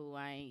around who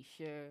I ain't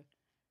sure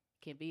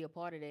can be a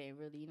part of that and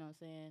really, you know what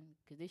I'm saying?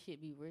 Because this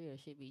shit be real,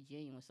 shit be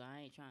genuine. So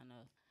I ain't trying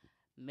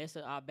to mess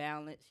up our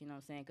balance, you know what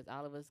I'm saying? Because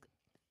all of us,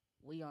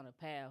 we on a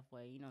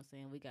pathway, you know what I'm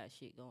saying? We got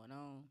shit going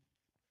on.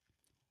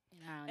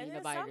 And I don't And need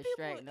then nobody some to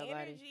distract people's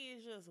nobody. energy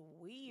is just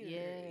weird.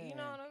 Yeah. You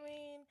know what I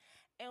mean?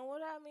 And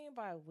what I mean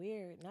by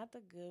weird, not the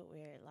good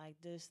weird, like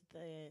just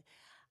the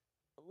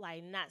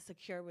like not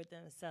secure with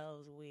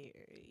themselves weird.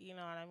 You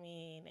know what I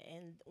mean?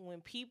 And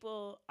when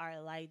people are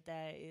like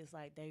that, it's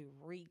like they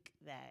reek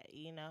that,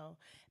 you know?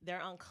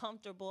 They're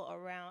uncomfortable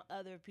around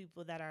other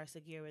people that are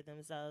secure with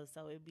themselves.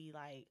 So it'd be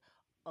like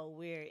a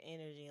weird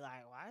energy,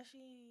 like, why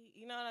she,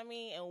 you know what I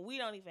mean? And we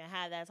don't even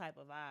have that type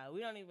of vibe. We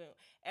don't even,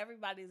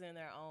 everybody's in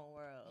their own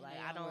world. Like,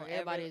 I don't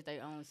Everybody ever, is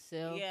their own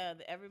self. yeah,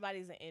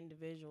 everybody's an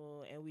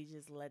individual, and we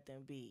just let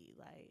them be,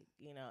 like,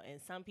 you know. And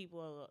some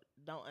people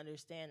don't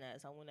understand that,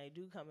 so when they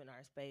do come in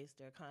our space,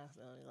 they're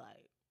constantly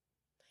like.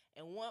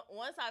 And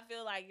once I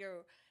feel like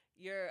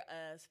you're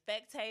a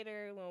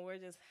spectator when we're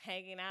just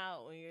hanging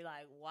out, when you're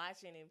like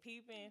watching and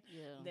peeping,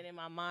 Yeah. then in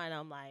my mind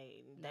I'm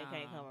like, they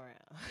can't Nah. come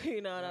around.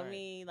 You know what I Right.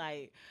 mean?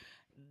 Like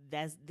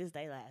this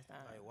they last time.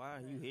 Like, why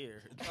are you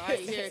here? Right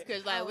here,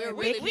 because like we're and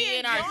really Becky-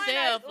 being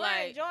ourselves.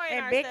 Like,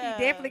 And Becky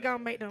definitely gonna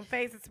make them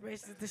face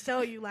expressions to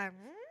show you, like,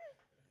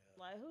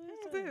 like who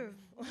who's is this?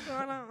 What's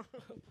going on?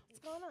 What's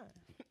going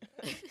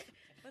on?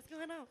 What's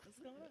going on? What's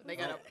going on? they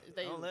got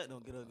they. Don't let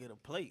them get a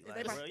plate. Is Like,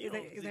 they bro, about- you is they-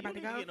 don't, is you they about don't to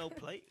even go? get no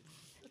plate.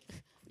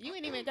 You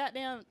ain't even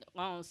goddamn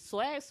on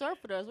swag surf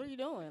with us. What are you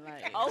doing?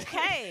 Like,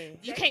 Okay.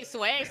 you can't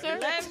swag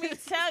surf. Let me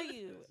tell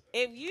you,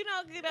 if you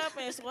don't get up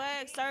and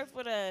swag surf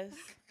with us,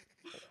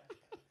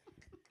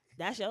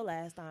 that's your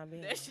last time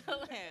being. That's your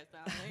last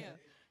time. Yeah.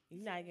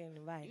 You're not getting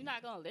invited. You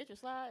not gonna let your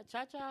slide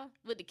cha cha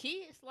with the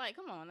kids? Like,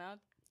 come on now.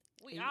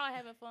 We You- all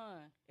having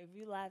fun. If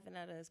you laughing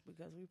at us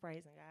because we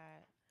praising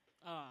God,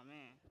 Oh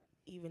man,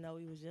 even though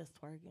we was just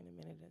twerking a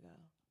minute ago,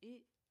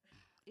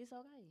 it's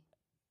okay.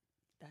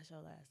 that's your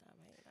last time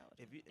hanging out with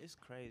us. If you, it's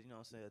crazy, you know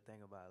what I'm saying? Think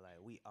about like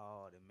we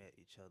all that met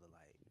each other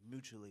like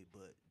mutually,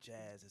 but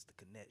jazz is the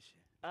connection.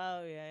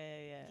 Oh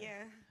yeah.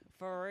 Yeah.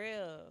 For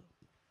real.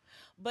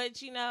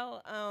 But you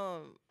know,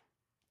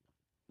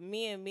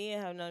 me and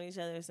Mia have known each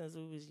other since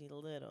we was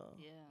little.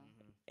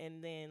 Yeah.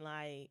 And then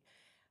like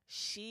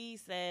she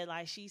said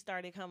like she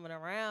started coming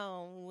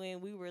around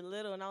when we were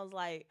little, and I was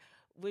like,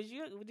 did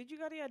you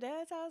go to your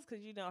dad's house?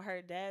 Because you know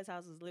her dad's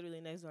house was literally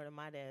next door to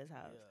my dad's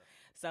house. Yeah.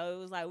 So it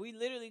was like we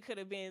literally could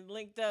have been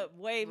linked up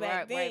way back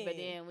Right, then. right, but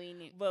then we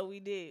need. But we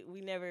did.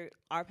 We never.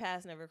 Our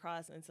paths never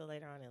crossed until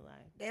later on in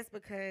life. That's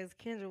because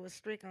Kendra was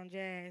strict on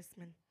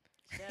Jasmine.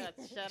 Shout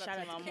Shout out out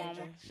to my to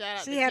mama. Kendra. Shout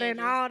out She to had her in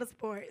Kendra. all the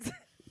sports.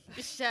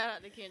 Shout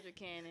out to Kendra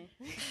Cannon.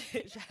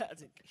 Shout out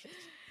to.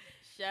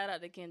 Shout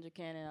out to Kendra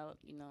Cannon.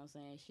 You know what I'm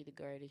saying? She the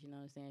greatest. You know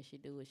what I'm saying? She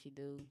do what she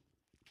do,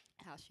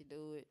 how she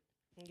do it,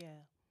 Yeah.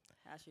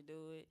 how she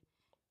do it,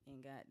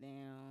 and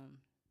goddamn,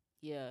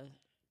 yeah.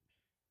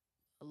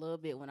 A little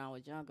bit when I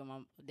was younger, my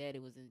daddy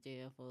was in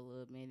jail for a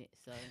little minute.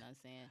 So, you know what I'm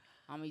saying?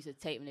 Mama used to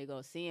take me to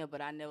go see him, but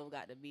I never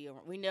got to be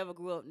around. We never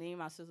grew up. Me and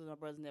my sisters and my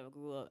brothers never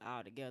grew up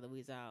all together. We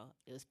was all,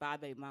 it was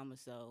 5 baby mamas,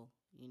 so,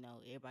 you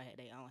know, everybody had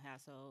their own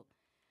household.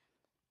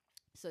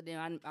 So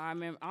then I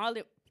remember, all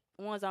the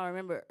ones I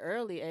remember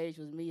early age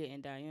was Mia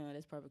and Diane.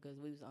 That's probably because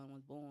we was the only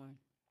ones born.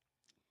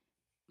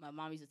 My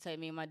mom used to take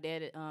me and my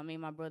daddy, me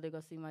and my brother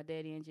go see my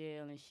daddy in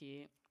jail and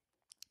shit.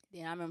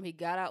 Then I remember he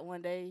got out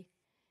one day.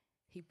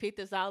 He picked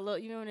us all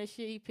up. You remember that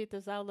shit? He picked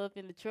us all up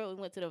in the truck. We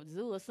went to the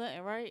zoo or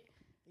something, right?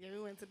 Yeah,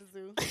 we went to the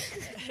zoo.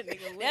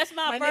 That's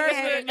my My nigga first.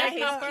 had a That's nice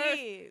my first.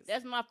 kids.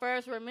 That's my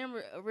first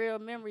real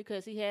memory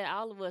because he had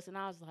all of us, and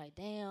I was like,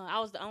 damn, I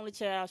was the only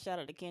child. Shout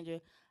out to Kendra.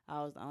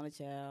 I was the only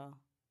child.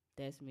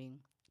 That's me.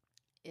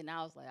 And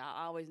I was like,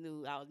 I always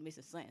knew I was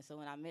missing something. So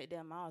when I met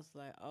them, I was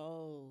like,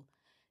 oh,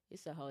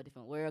 it's a whole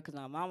different world. Because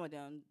my mama,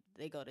 them,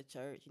 they go to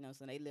church, you know,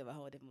 so they live a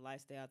whole different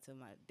lifestyle to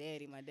my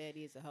daddy. My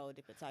daddy is a whole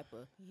different type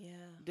of Yeah.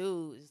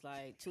 dude. It's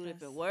like two That's-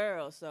 different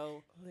worlds.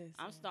 So Listen.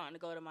 I'm starting to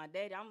go to my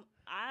daddy.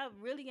 I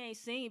really ain't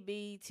seen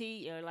BET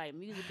or like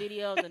music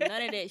videos or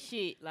none of that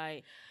shit.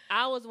 Like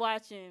I was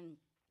watching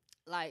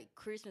like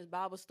Christmas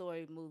Bible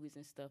story movies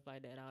and stuff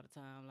like that all the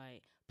time.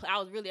 Like I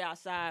was really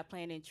outside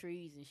playing in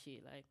trees and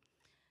shit. Like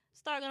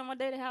start going to my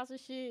daddy house and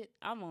shit.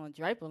 I'm on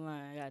Draper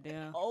Line,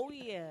 goddamn. Oh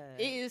yeah.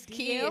 It is DL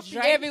kids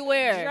Draper-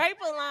 everywhere.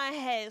 Draper Line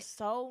has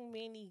so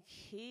many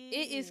kids.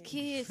 It is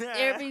kids Up and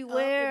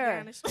everywhere.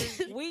 down the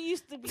street. We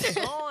used to be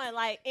going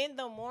like in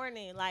the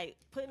morning, like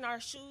putting our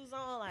shoes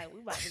on, like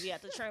we about to be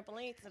at the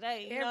trampoline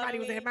today. You know what Everybody I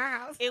was mean? at my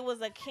house. It was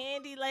a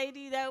candy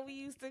lady that we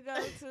used to go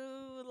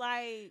to.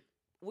 Like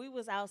we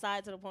was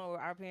outside to the point where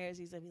our parents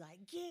used to be like,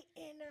 "Get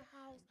in the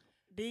house."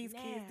 These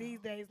Now. kids these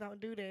days don't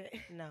do that.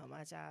 No,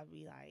 my child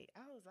be like,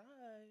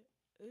 "Outside."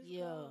 It's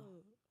Yeah.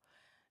 cold.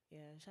 Yeah.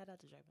 Shout out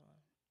to Draper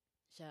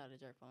Line. Shout out to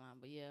Draper Line.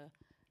 But yeah,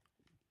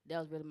 that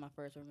was really my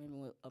first memory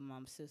with my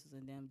sisters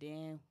and them.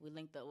 Then we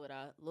linked up with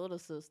our little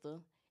sister.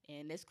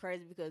 And it's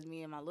crazy because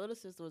me and my little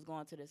sister was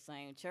going to the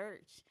same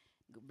church.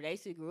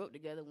 Basically grew up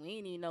together. We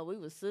didn't even know we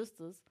were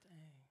sisters.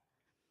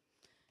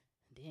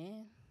 Dang.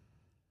 Then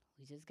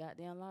we just got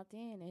down locked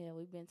in. And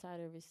we've been tight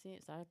ever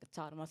since. I could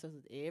talk to my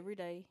sisters every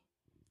day.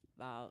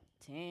 About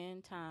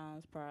 10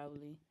 times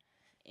probably.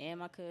 And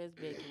my cousin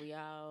Becky.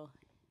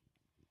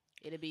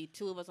 It'll be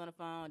two of us on the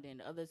phone, then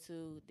the other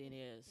two, then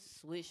they'll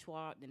switch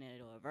swap, then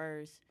it'll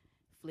reverse,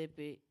 flip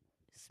it,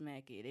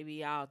 smack it. It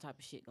be all type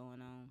of shit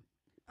going on.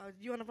 Oh,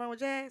 you on the phone with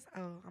Jazz?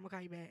 Oh, I'm gonna call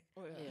you back.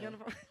 Yeah. You on the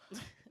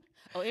phone?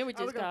 Oh, Emery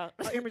just called.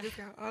 Oh, Emery just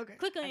called. Okay.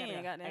 Click on I gotta in,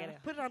 go. goddamn. I gotta go.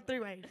 Put it on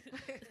three-way.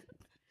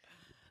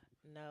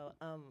 No.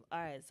 All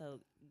right. So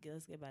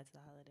let's get back to the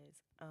holidays.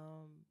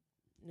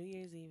 New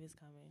Year's Eve is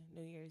coming.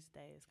 New Year's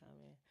Day is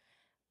coming.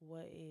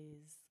 What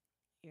is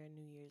your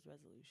New Year's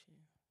resolution?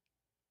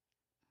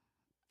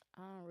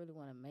 I don't really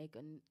want to make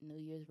a New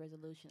Year's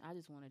resolution. I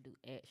just want to do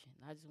action.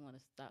 I just want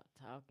to stop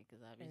talking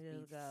because I And just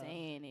just be go.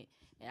 saying it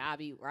and I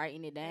be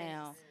writing it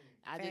down.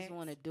 I just Facts.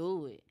 want to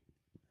do it.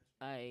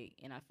 Like,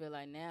 and I feel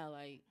like now,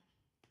 like,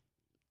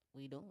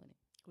 we doing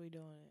it. We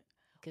doing it.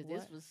 Because What?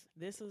 this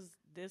was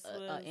This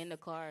was in the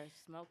car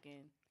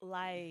smoking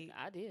like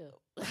idea.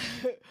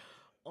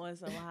 on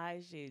some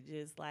high shit.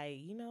 Just like,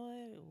 you know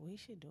what? We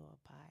should do a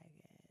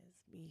podcast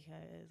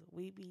because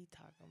we be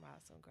talking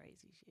about some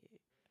crazy shit.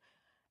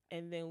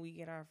 And then we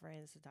get our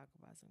friends to talk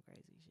about some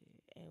crazy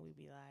shit. And we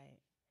be like,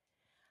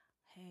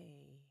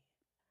 hey,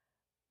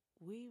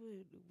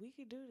 we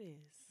could do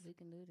this. We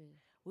can do this.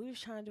 We was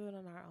trying to do it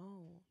on our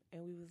own.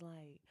 And we was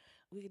like,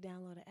 we could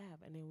download an app.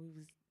 And then we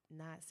was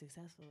not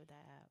successful with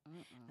that app.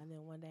 And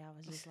then one day I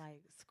was just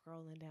like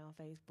scrolling down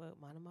Facebook,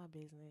 minding my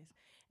business.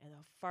 And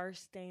the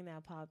first thing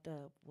that popped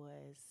up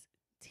was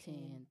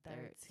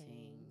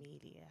 1013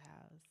 Media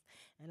House.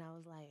 And I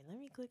was like, let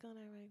me click on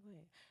that right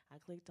quick. I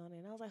clicked on it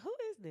and I was like, who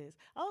is this?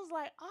 I was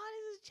like, oh,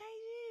 this is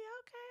changing.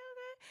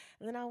 Okay.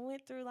 And then I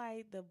went through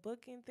like the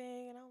booking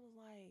thing and I was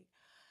like,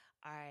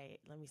 all right,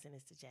 let me send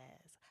this to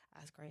Jazz.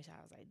 I screenshot.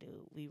 I was like,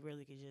 dude, we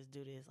really could just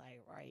do this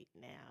like right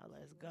now.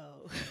 Let's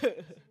go.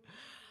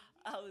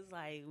 I was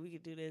like, we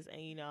could do this,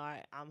 and you know,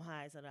 I'm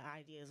high, so the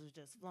ideas was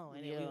just flowing.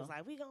 And we Yeah. was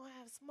like, we gonna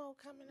have smoke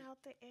coming out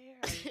the air.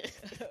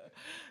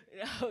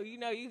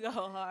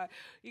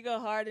 you go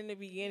hard in the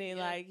beginning,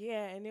 Yeah. like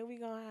and then we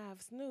gonna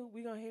have Snoop.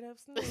 We gonna hit up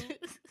Snoop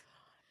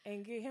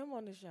and get him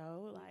on the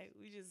show. Like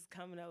we just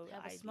coming up with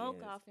Have a ideas.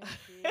 smoke off and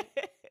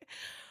shit.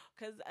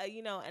 Cause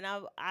and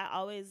I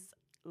always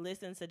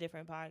listen to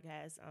different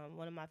podcasts.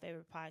 One of my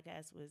favorite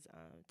podcasts was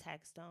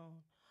Tax Stone,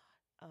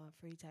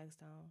 Free Tax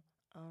Stone.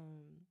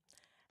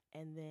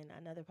 And then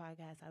another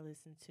podcast I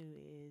listen to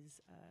is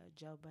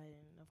Joe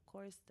Budden. Of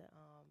course,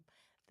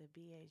 the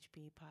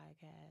BHP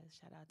podcast.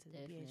 Shout out to the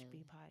BHP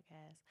Definitely.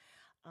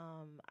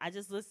 podcast. I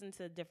just listen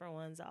to different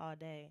ones all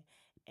day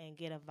and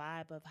get a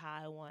vibe of how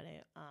I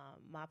wanted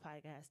my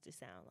podcast to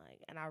sound like.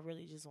 And I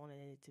really just wanted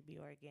it to be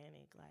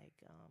organic, like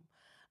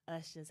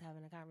us just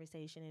having a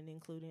conversation and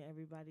including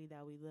everybody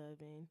that we love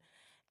in.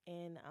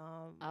 And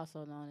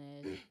Also known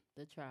as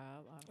the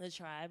tribe. the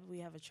tribe. We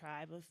have a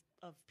tribe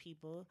of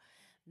people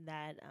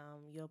that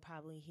you'll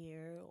probably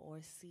hear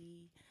or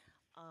see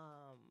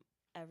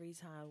every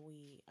time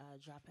we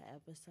drop an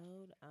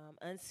episode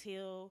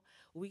until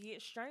we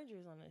get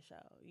strangers on the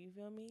show. You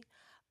feel me?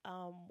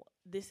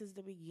 This is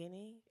the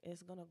beginning.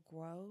 It's going to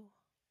grow.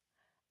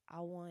 I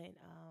want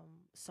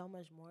so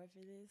much more for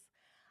this.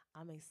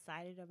 I'm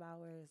excited about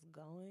where it's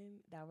going,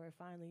 that we're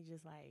finally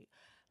just like,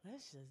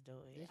 let's just do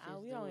it. Let's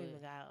just We do don't it.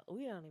 even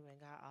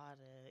got all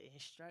the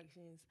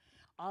instructions.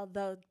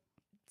 Although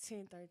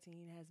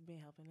 1013 has been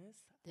helping us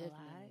a lot.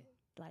 Definitely.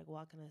 like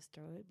walking us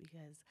through it,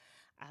 because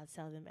I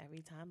tell them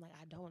every time, like,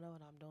 I don't know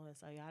what I'm doing,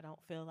 so y'all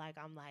don't feel like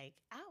I'm like,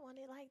 I want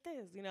it like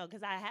this, you know,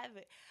 because I have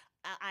an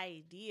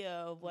idea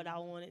of what I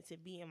want it to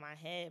be in my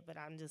head, but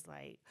I'm just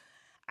like,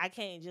 I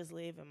can't just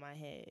live in my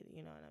head,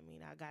 you know what I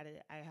mean?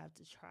 I have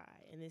to try.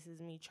 And this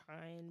is me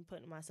trying,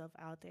 putting myself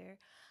out there.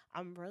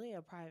 I'm really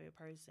a private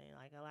person.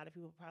 Like, a lot of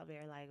people probably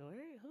are like, who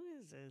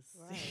is this?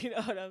 Right. You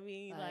know what I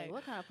mean? Like,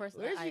 what kind of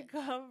person? Where'd you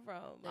come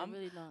from? They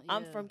really don't.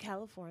 I'm yeah. from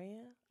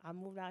California. I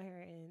moved out here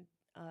in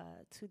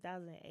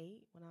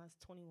 2008 when I was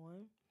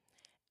 21.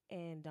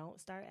 And don't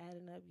start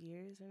adding up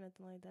years or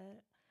nothing like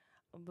that.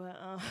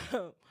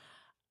 But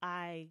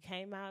I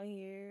came out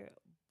here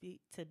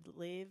to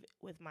live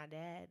with my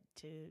dad,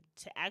 to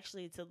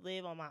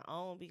live on my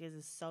own, because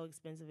it's so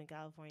expensive in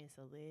California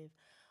to live.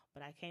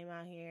 But I came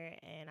out here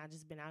and I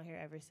just been out here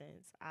ever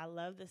since. I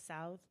love the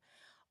South,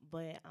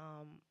 but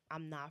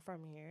I'm not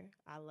from here.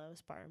 I love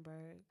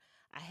Spartanburg.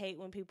 I hate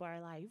when people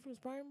are like, "You from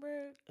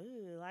Spartanburg?" Ugh.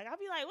 Like, I'll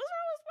be like, "What's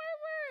wrong with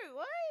Spartanburg?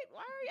 What?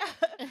 Why are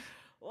y'all?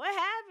 What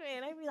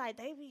happened?" They be like,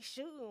 "They be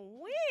shooting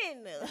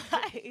when?"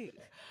 Like,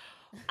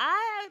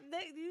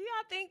 do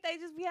y'all think they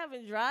just be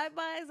having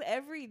drive-bys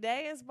every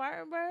day in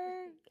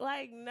Spartanburg?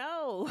 Like,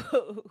 no.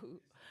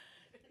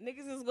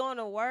 Niggas is going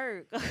to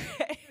work,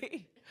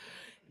 okay?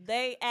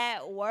 They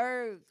at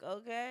work,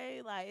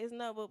 okay? Like, it's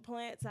nothing but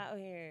plants out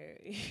here,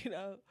 you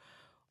know?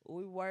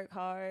 We work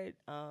hard.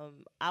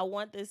 I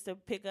want this to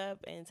pick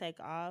up and take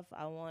off.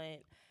 I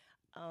want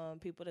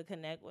people to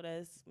connect with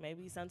us.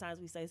 Maybe sometimes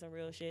we say some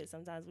real shit,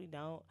 sometimes we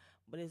don't.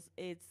 But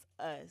it's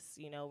us,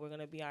 you know? We're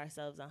going to be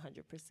ourselves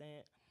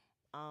 100%.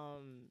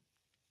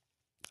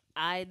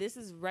 This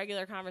is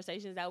regular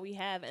conversations that we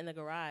have in the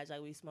garage.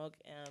 Like, we smoke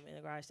in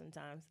the garage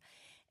sometimes,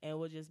 and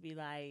we'll just be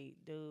like,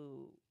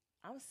 "Dude,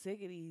 I'm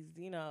sick of these,"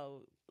 you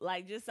know,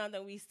 like, just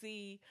something we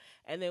see,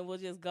 and then we'll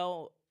just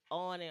go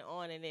on and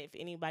on. And if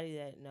anybody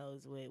that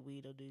knows what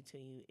weed will do to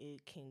you,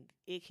 it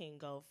can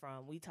go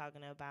from we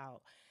talking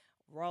about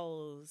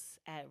rolls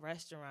at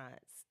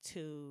restaurants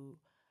to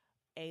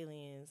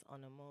aliens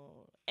on the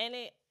moon,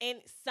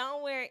 and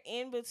somewhere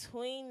in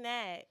between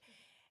that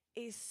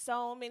is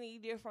so many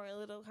different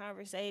little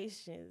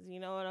conversations, you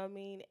know what I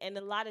mean? And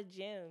a lot of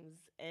gems.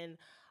 And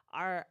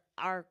our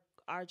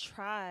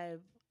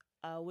tribe,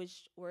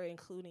 which we're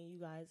including you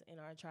guys in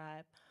our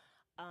tribe,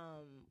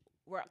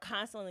 we're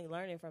constantly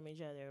learning from each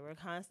other. We're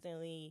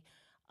constantly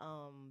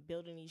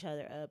building each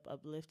other up,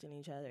 uplifting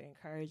each other,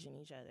 encouraging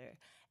each other.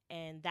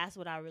 And that's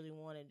what I really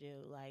want to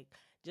do. Like,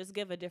 just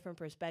give a different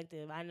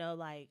perspective. I know,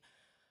 like,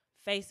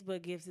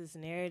 Facebook gives this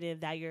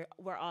narrative that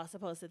we're all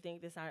supposed to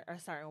think this a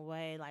certain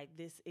way, like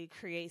this. It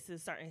creates a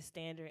certain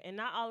standard, and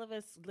not all of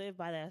us live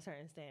by that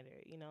certain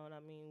standard. You know what I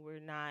mean?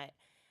 We're not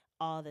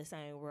all the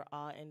same. We're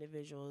all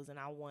individuals, and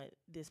I want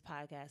this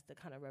podcast to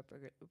kind of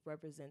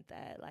represent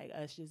that, like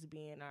us just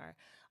being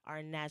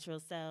our natural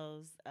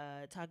selves,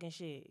 talking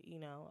shit. You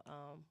know,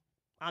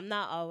 I'm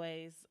not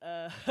always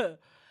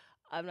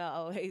I'm not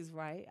always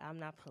right. I'm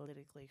not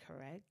politically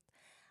correct,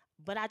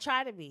 but I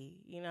try to be,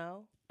 you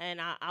know, and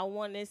I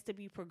want this to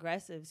be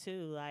progressive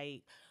too.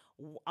 Like,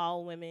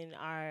 all women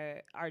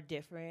are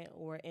different.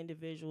 We're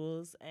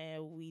individuals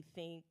and we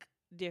think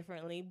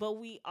differently, but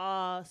we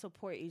all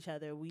support each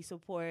other. We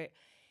support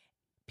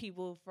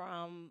people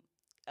from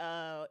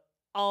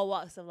all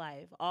walks of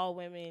life, all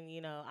women.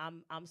 You know,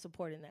 I'm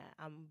supporting that.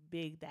 I'm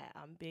big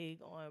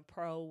on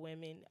pro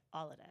women,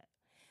 all of that.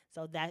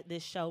 So that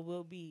this show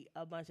will be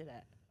a bunch of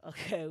that.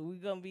 Okay,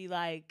 we're gonna be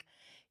like,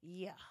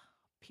 yeah,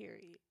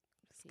 period.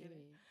 Just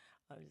kidding.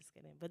 I'm just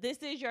kidding. But this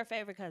is your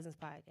favorite cousins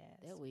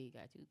podcast. That weed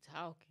got you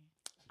talking.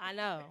 I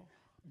know.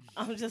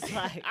 I'm just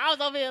like, I was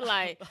over here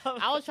like,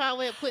 I was trying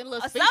to put a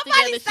little speech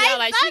somebody together. She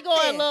like, she going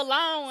a something. little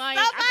long. I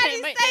somebody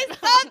can't make say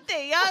that long.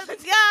 something.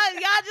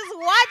 Y'all just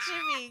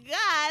watching me.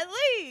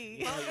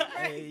 Golly.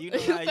 Hey, you know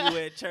how you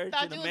at church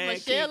Thought and the you was man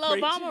Michelle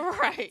keep Obama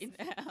right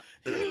now.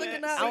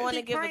 Looking up, I want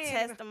to keep give praying.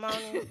 a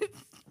testimony,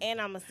 and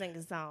I'm going to sing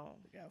a song.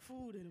 Got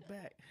food in the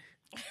back.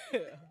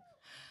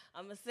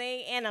 I'm going to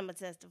sing, and I'm going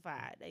to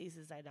testify. They used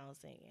to say don't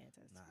sing and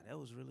testify. Nah, that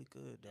was really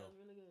good That though. was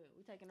really good.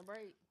 We taking a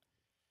break.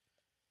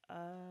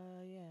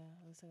 Yeah,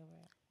 let's take a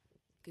break.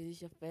 Cause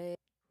it's your favorite.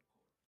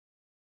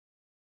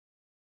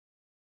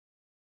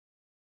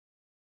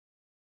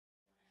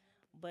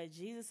 But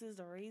Jesus is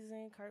the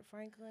reason, Kurt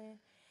Franklin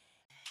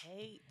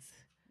hates.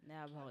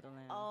 Now behold the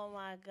lamb. Oh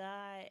my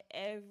God!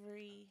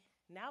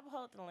 Now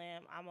behold the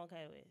lamb, I'm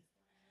okay with.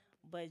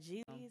 But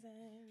Jesus,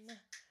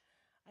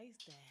 I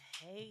used to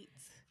hate.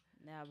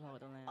 Now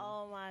behold the lamb.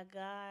 Oh my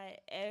God!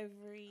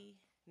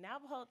 Now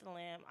behold the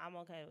lamb, I'm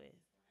okay with.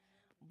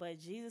 But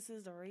Jesus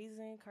is the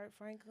reason, Kurt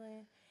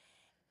Franklin.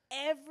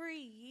 Every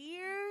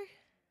year,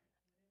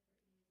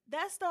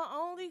 that's the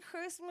only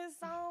Christmas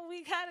song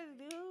we gotta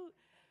do.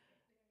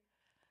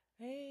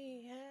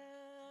 Hey,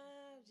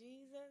 have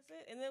Jesus.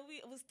 And then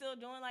we was still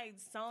doing like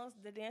songs,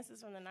 the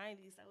dances from the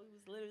 90s. So we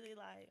was literally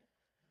like,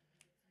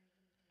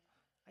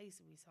 I used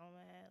to be so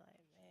mad,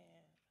 like,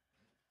 man,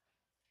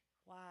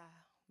 why?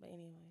 But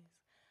anyways,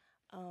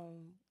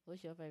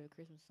 What's your favorite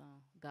Christmas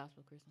song?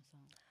 Gospel Christmas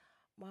song.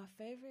 My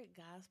favorite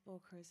gospel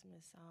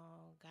Christmas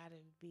song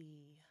gotta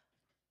be.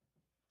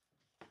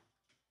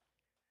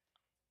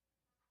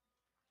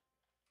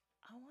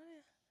 I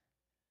wanna.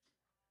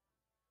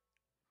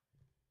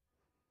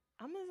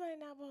 I'm gonna say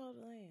 "Now Behold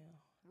the Lamb."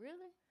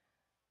 Really?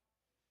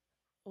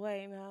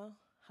 Wait, no,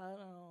 hold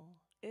on.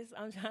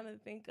 I'm trying to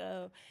think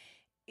of.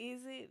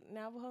 Is it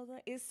 "Now Behold the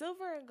Lamb"? Is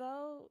 "Silver and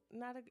Gold"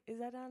 not a? Is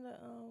that on the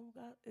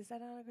Is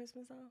that on a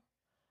Christmas song?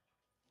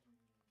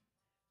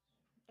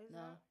 It's No.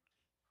 not?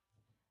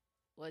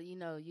 Well, you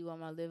know, You Are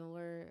My Living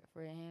Word,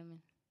 Fred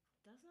Hammond.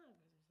 That's not a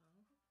Christmas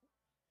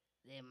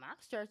song. In my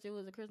church, it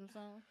was a Christmas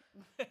song.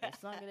 They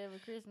sung it every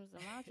Christmas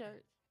in my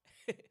church.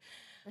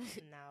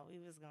 No,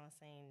 we was gonna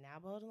sing "Now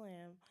Behold the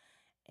Lamb"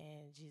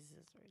 and "Jesus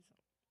is the Reason."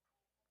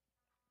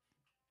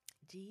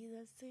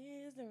 Jesus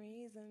is the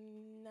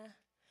reason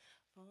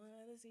for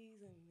the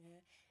season.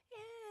 Yes,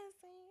 yes,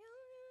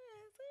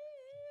 yes,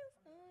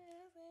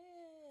 yes,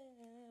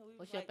 yes. We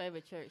What's was your like,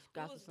 favorite church we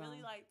gospel was song?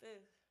 really like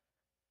this.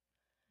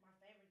 My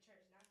favorite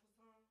church gospel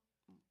song.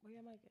 Where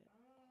your mic at?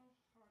 Oh,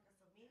 I got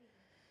so many.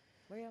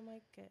 Where your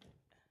mic at?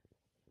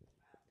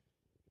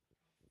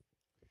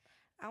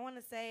 I want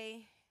to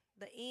say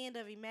the end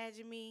of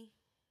Imagine Me.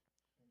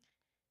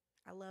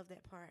 I love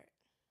that part.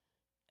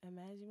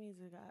 Imagine Me is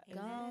a God. is it?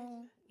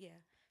 Gone. Yeah.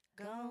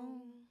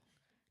 Gone,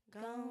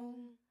 gone,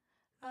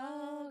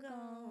 all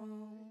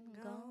gone,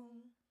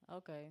 gone.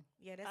 Okay.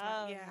 Yeah, that's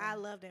Oh, my, yeah. okay. I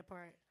love that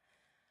part.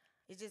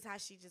 It's just how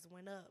she just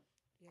went up.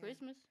 Yeah.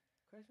 Christmas?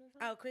 Christmas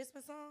song? Oh,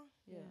 Christmas song.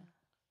 Yeah.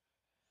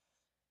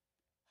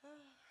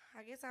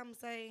 I guess I'm gonna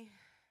say.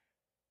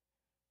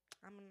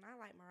 I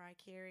like Mariah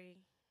Carey.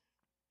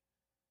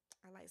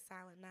 I like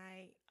Silent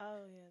Night.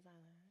 Oh, yes, I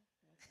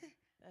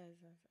know.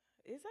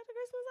 Is that a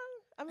Christmas song?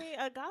 I mean,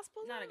 a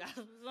gospel Not a song?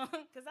 gospel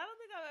song. Because I don't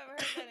think I've ever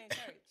heard that in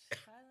church.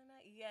 Silent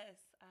Night?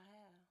 Yes, I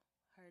have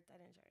heard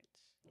that in church.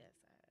 Yes,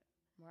 I have.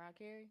 Mariah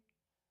Carey?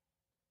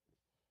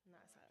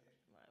 Not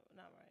Silent.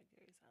 Not Mariah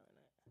Carey. Silent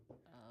Night.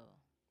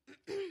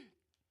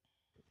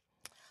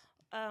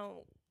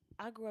 Oh.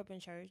 I grew up in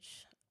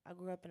church. I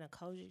grew up in a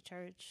Kojic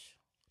church.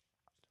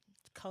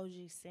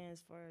 Koji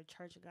stands for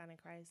Church of God in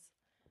Christ.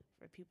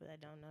 For people that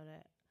don't know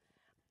that,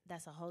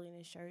 that's a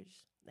holiness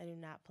church. They do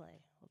not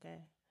play. Okay,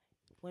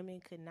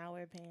 women could not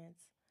wear pants.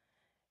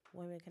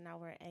 Women could not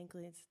wear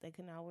anklets. They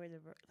could not wear the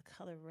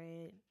color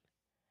red.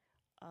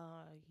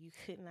 You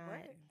could not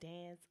Right.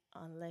 dance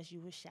unless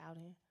you were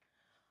shouting.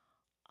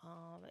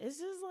 It's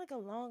just like a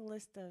long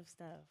list of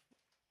stuff.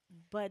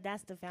 But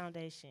that's the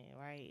foundation,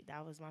 right?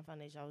 That was my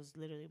foundation. I was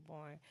literally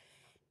born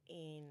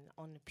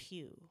on the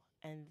pew,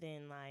 and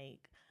then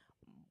like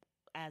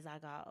as I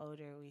got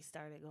older, we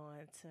started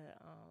going to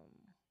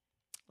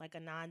like a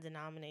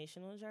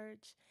non-denominational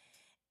church,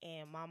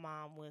 and my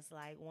mom was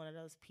like one of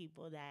those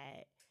people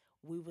that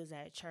we was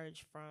at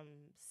church from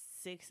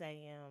 6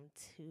 a.m.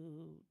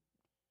 to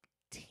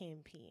 10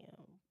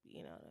 p.m.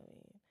 You know what I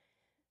mean?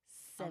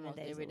 7 Almost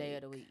days every a day week.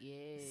 of the week.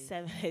 Yes.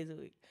 7 days a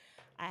week.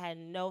 I had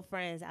no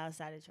friends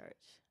outside of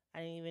church. I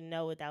didn't even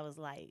know what that was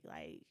like.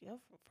 Like, your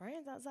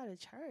friends outside of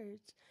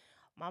church.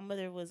 My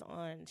mother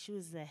she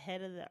was the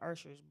head of the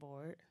ushers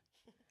board.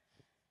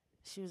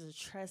 She was a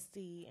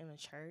trustee in a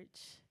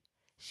church.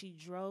 She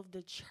drove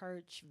the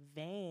church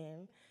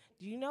van.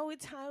 Do you know what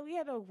time we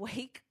had to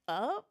wake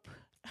up?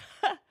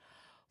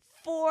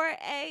 4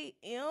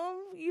 a.m.,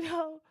 you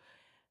know,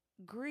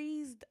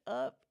 greased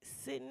up,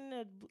 sitting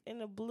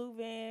in a blue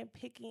van,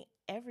 picking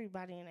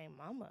everybody and their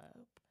mama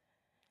up.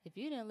 If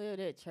you didn't live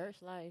that church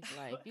life,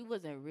 like if you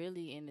wasn't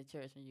really in the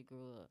church when you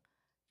grew up,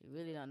 you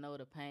really don't know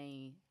the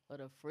pain or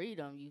the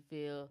freedom you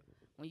feel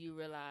when you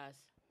realize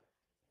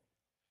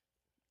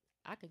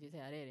I could just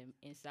have that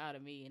inside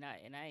of me, and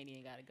I ain't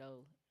even gotta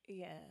go.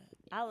 Yeah,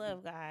 I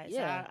love God.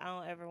 Yeah. So I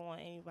don't ever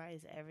want anybody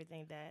to ever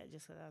think that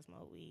just because I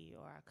smoke weed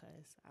or I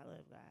cuss. I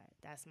love God.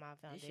 That's my It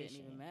foundation.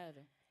 shouldn't even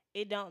matter.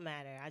 It don't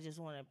matter. I just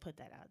want to put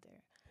that out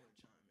there.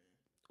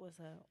 What's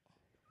up?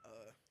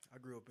 I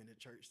grew up in the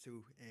church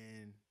too,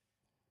 and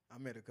I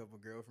met a couple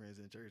girlfriends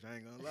in church. I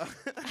ain't gonna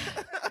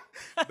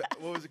lie.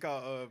 What was it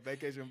called?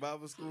 Vacation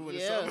Bible School in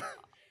the Yeah. summer.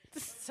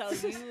 So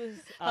you was.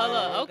 Hold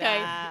up, okay.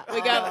 God.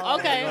 We got-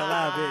 okay. Ain't gonna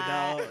lie,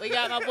 big dog. We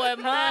got my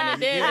boy Money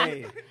there.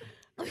 Hey,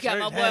 We got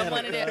my church boy had a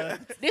Money there.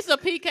 cuz. This a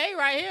PK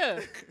right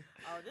here.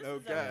 Oh, this No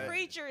is God. a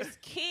preacher's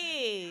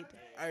kid.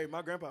 Hey,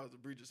 my grandpa was a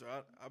preacher, so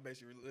I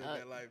basically lived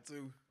that life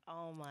too.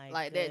 Oh my.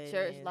 Like that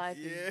church goodness. life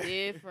Yeah. is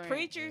different.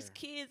 Preachers'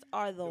 kids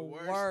are the The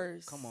worst.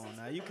 worst. Come on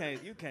now, you can't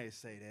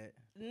say that.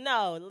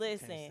 No, say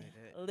listen,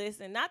 that.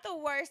 listen. Not the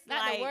worst. Not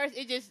like, the worst.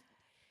 It just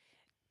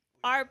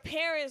Our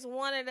parents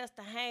wanted us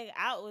to hang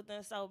out with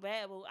them so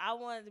bad, but I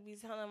wanted to be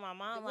telling my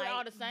mom, We're like,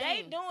 all the they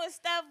same. doing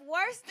stuff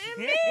worse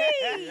than me.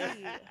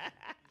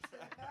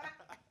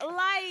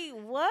 Like,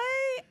 what?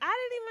 I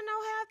didn't even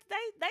know how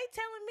they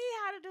telling me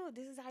how to do it.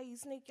 This is how you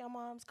sneak your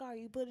mom's car.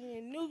 You put it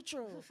in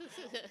neutral.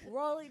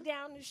 Roll it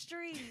down the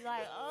street.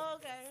 Like, oh,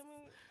 okay. I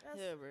mean,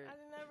 Yeah, bro. I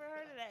never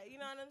heard of that. You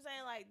know what I'm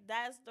saying? Like,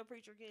 that's the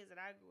preacher kids that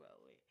I grew up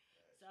with.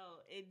 So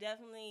it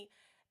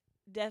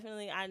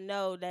definitely, I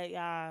know that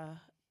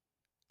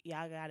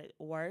y'all got it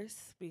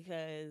worse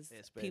because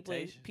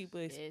Expectations. people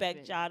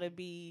expect y'all to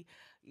be,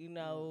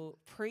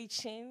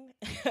 preaching,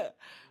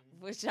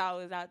 but y'all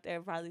was out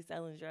there probably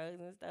selling drugs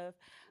and stuff.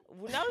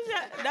 Well,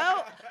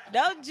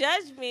 no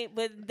judgment,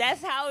 but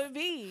that's how it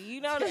be. You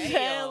know what I'm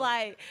saying?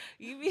 Like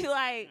you be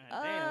like,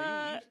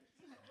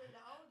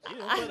 you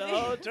done put the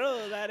whole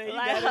drugs out there. You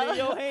Like, got it in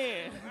your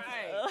hand.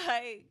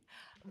 like,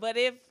 but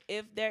if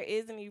there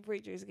is any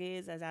preachers'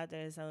 kids that's out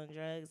there selling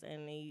drugs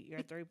and if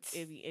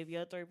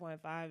your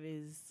 3.5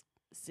 is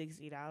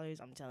 $60,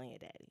 I'm telling your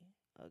daddy.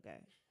 Okay,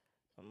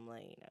 I'm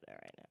letting you know that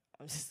right now.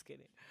 I'm just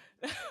kidding.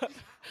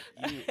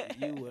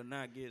 You will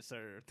not get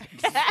served.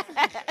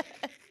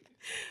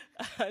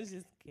 I'm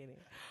just kidding.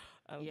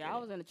 I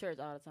was in the church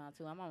all the time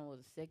too. My mama was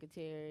a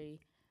secretary,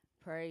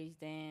 praise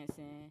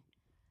dancing.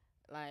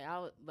 But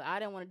I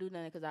didn't want to do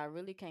nothing because I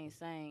really can't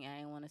sing. I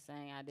didn't want to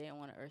sing. I didn't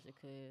want to usher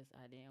because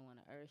I didn't want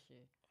to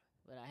usher.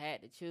 But I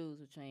had to choose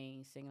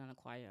between singing on the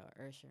choir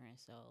or ushering.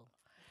 So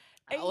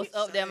I was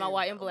up there in my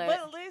white and black.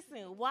 But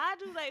listen, why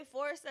do they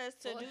force us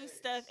to do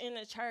stuff in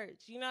the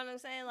church? You know what I'm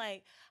saying?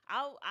 Like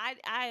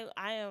I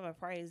am a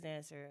praise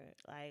dancer.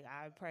 Like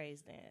I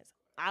praise dance.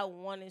 I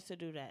wanted to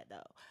do that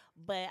though,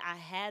 but I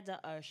had to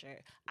usher.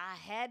 I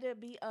had to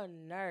be a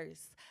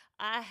nurse.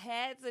 I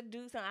had to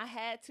do something. I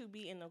had to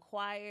be in the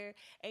choir.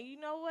 And you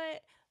know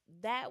what?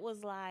 That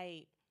was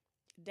like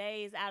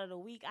days out of the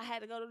week. I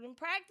had to go to them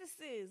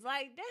practices.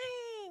 Like,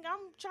 dang,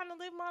 I'm trying to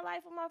live my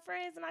life with my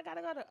friends and I got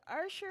to go to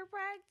usher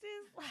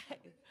practice.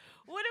 Like,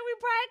 what are we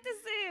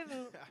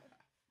practicing?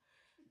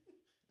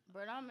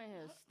 But I'm in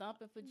here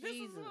stumping for This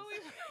Jesus. is what we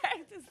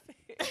practicing.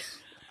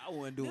 I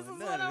wasn't doing This is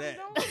none what of I'm that.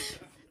 doing.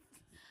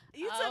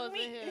 You I took was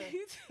me. in here.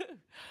 You took,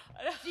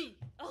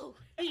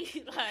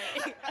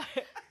 Like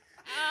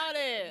all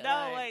that. no,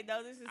 like, wait,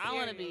 no, this is I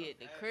want to serious. be at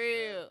the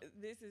crib.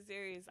 This is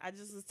serious. I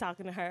just was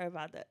talking to her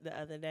about the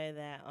other day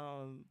that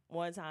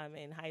one time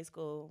in high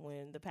school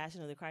when The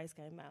Passion of the Christ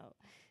came out,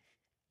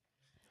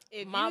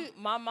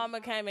 my mama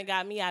came and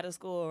got me out of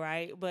school,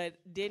 right? But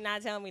did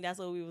not tell me that's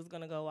what we was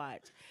gonna go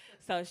watch.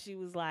 So she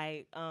was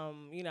like,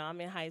 I'm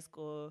in high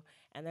school,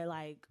 and they're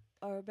like,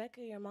 "Oh,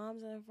 Rebecca, your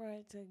mom's in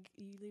front.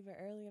 You leaving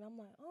early?" And I'm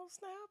like, "Oh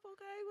snap,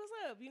 okay, what's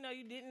up?" You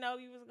didn't know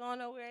you was going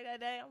nowhere that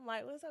day. I'm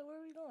like, "What's up? Where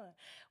are we going?"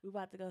 We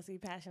about to go see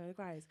Passion of the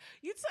Christ.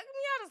 You took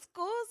me out of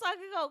school so I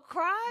could go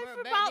cry Bruh,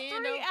 for back about then,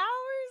 3 though-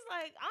 hours.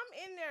 Like I'm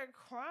in there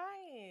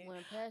crying.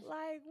 When Passion-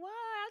 Like why?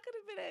 I could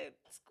have been at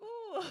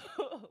school,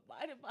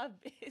 minding my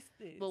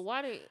business. But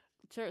why did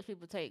church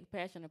people take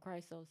Passion of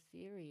Christ so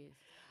serious?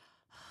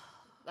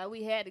 Like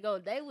we had to go.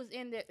 They was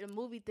in the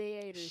movie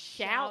theater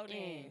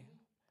shouting.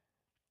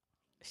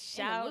 In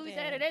the movie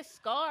theater, that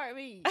scarred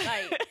me.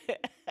 Like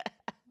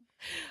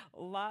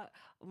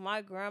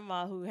my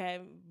grandma, who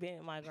had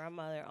been my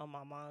grandmother on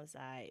my mom's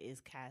side, is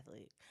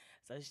Catholic,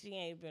 so she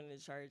ain't been to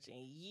church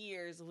in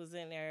years. Was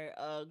in there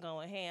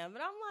going ham,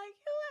 and I'm like,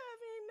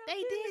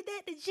 they did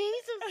that to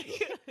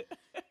Jesus.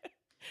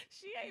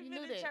 She ain't You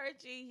been knew to that.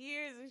 church in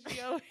years, and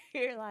she over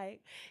here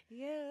like,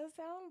 yeah, that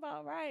sounds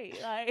about right.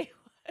 Like,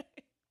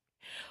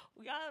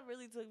 y'all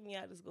really took me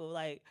out of school,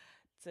 like,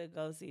 to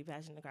go see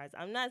Passion of the Christ.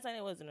 I'm not saying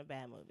it wasn't a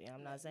bad movie.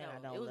 I'm not saying I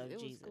don't love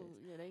Jesus, Cool.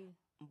 Yeah,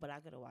 but I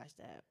could have watched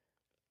that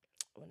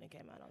when it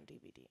came out on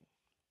DVD.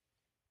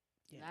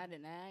 Yeah. I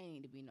ain't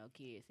need to be no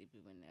kid. See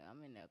people in there.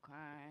 I'm in there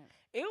crying.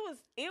 It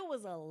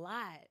was a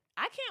lot.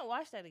 I can't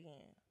watch that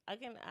again.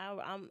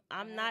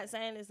 I'm not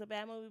saying it's a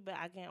bad movie, but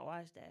I can't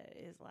watch that.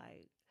 It's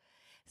like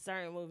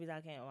certain movies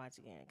I can't watch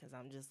again because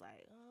I'm just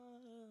like,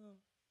 oh,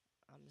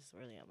 I'm just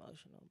really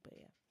emotional. But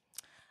yeah,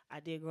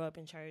 I did grow up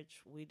in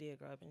church. We did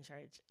grow up in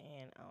church,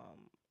 and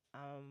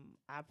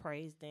I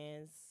praise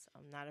dance.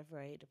 I'm not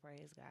afraid to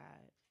praise God.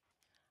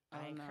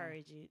 I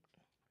encourage it.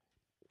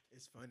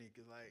 It's funny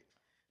because like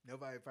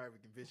nobody probably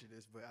can picture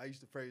this, but I used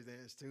to praise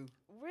dance too.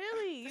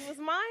 Really, you was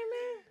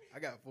miming? I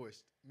got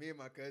forced. Me and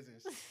my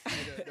cousins.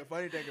 And the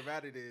funny thing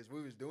about it is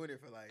we was doing it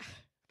for like,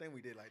 I think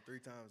we did like 3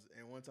 times.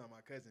 And one time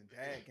my cousin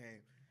dad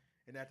came.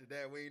 And after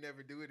that, we ain't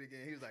never do it again.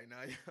 He was like,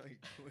 nah, y'all ain't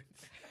doing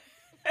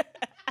it.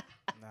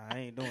 Nah, I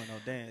ain't doing no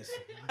dance.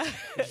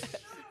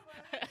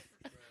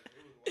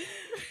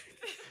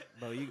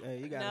 Bro, you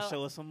gotta No.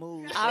 show us some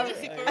moves. I- You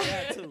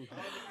got to.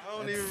 I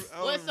don't even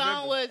What song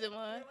remember. was it,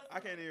 man? I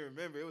can't even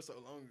remember. It was so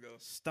long ago.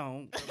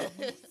 Stone.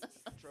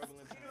 Trouble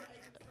in time.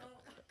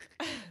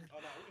 Oh,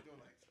 no, we was doing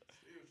like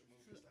spiritual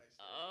movies. Like,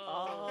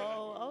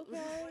 Oh,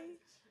 okay.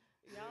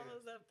 Y'all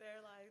was up there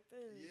like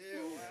this.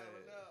 yeah,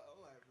 wilding out. I'm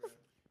like, bro.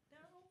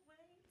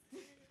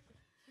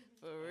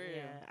 For real.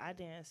 Yeah, I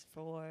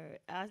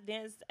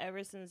danced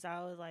ever since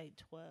I was like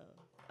 12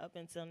 up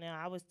until now.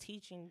 I was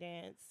teaching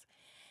dance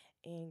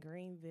in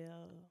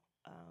Greenville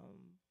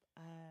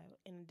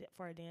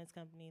for a dance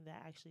company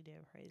that actually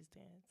did praise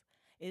dance.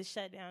 It's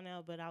shut down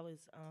now, but I was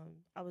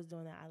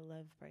doing that. I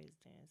love praise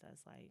dance.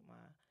 That's like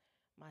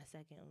my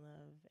second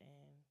love, and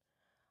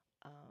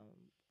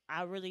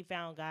I really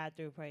found God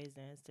through praise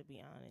dance, to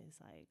be honest.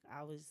 Like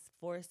I was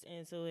forced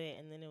into it,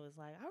 and then it was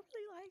like I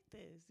really like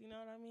this. You know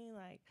what I mean?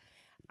 Like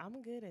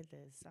I'm good at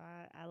this.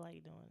 I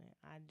like doing it.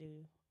 I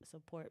do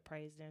support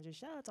praise dancers.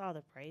 Shout out to all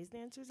the praise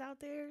dancers out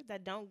there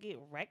that don't get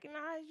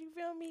recognized. You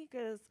feel me?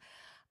 Because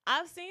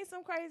I've seen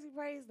some crazy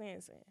praise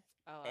dancing.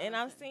 Oh, And I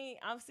I've understand.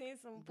 seen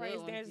some Good praise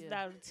ones, dancers yeah.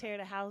 that'll tear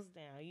the house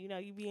down. You know,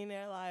 you be in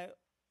there like,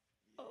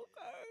 okay.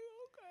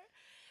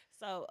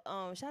 So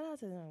shout out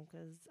to them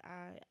because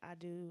I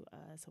do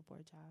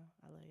support y'all.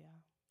 I love y'all.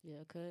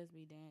 Yeah, cuz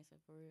be dancing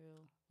for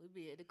real. We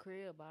be at the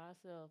crib by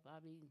ourselves. I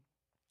be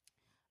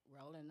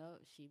rolling up.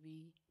 She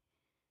be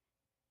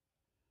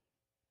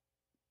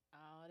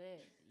all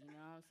that. You know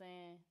what I'm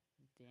saying?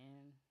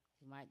 Then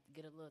we might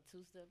get a little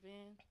two-step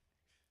in.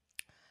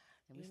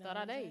 And we You know start what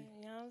our I'm day. saying?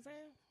 You know what I'm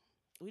saying?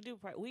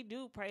 We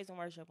do praise and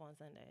worship on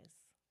Sundays.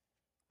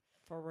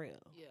 For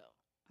real. Yeah.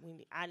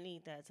 I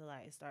need that to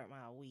like start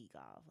my week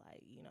off.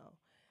 Like, you know,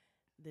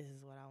 this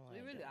is what I want We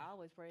to really do.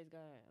 always praise God.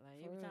 Like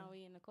For every real. time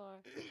we in the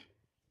car,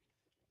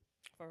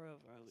 For real,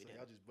 we So do.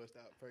 y'all just bust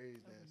out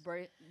praise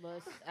dance.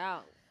 bust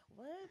out.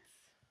 What?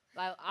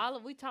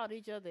 Like we talk to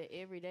each other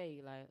every day.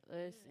 Like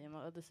us and my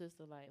other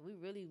sister. Like we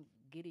really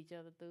get each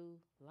other through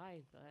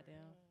life. Goddamn.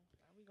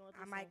 We going I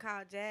through might some-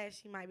 call Jazz.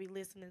 She might be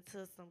listening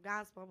to some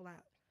gospel. I'm like,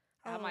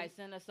 I might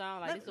send a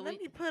song like this a let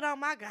week. me put on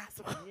my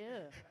gospel.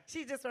 Yeah.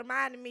 She just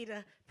reminded me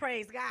to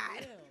praise God.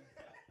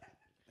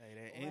 Hey,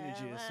 that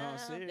energy is something Well,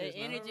 serious. The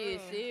man. energy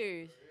is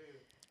serious.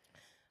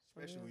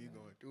 Especially when you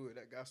going through it,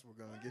 that gospel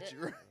gonna get you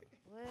right.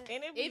 What?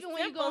 And it be Even when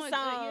you simple going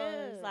songs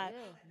yeah, like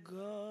yeah.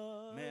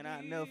 God. Man,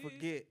 I never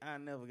forget. I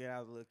never forget. I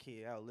was a little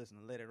kid. I was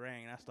listening to Let It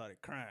Rain. I started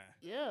crying.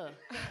 Yeah.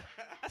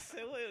 I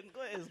said, what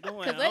is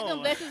going Cause let them on?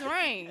 blessings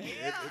rain.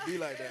 It be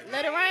like that.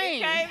 Let it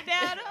rain. Came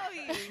down on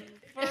you.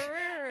 For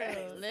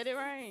real. Let it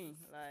rain.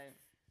 Like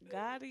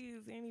God will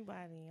use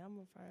anybody. I'm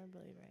a firm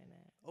believer in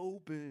that.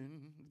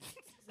 Open.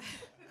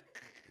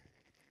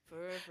 for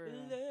real, for real.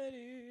 Let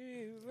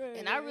it rain.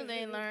 And I really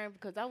ain't learned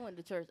because I went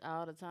to church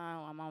all the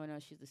time. My mama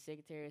knows she's the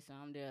secretary, so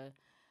I'm there.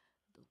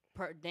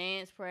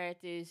 Dance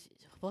practice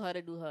for her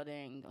to do her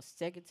thing,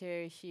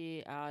 secretary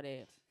shit, all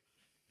that.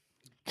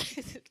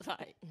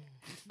 Like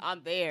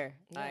I'm there,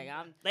 like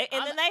I'm. Then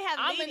they have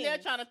I'm meetings. in there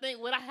trying to think.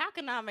 Well, how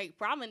can I make?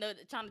 I'm in there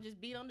trying to just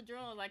beat on the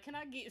drums. Like, can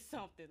I get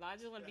something? I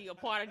just want to be a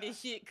part of this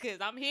shit because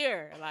I'm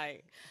here.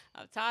 Like,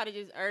 I'm tired of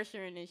just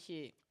ushering this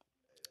shit.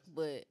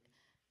 But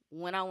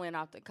when I went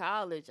off to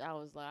college, I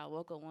was like, I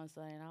woke up one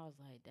Sunday and I was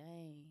like,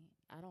 dang,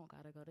 I don't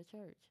gotta go to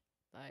church.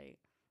 Like,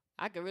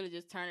 I can really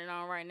just turn it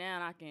on right now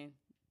and I can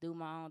do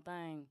my own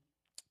thing.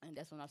 And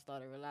that's when I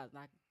started realizing,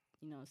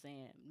 you know what I'm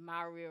saying,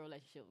 my real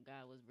relationship with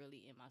God was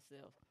really in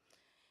myself.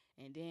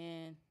 And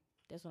then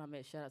that's when I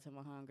met, shout out to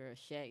my homegirl,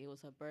 Shaq. It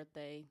was her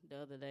birthday the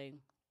other day.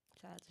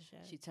 Shout out to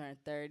Shaq. She turned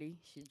 30.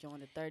 She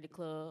joined the 30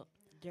 Club.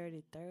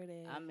 Dirty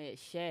 30. I met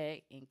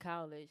Shaq in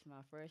college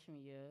my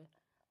freshman year.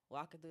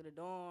 Walking through the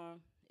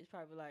dorm. It's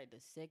probably like the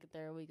second,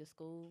 third week of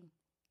school.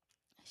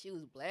 She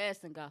was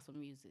blasting gospel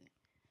music.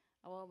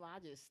 Oh, well, I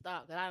just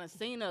stopped. Cause I done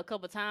seen her a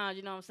couple times,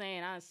 you know what I'm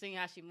saying? I done seen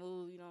how she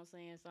moved, you know what I'm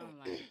saying? So I'm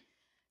like,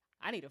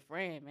 I need a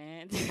friend,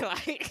 man.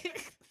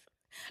 Like,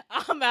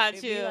 I'm out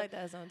It be here. like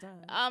that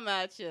sometimes. I'm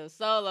out here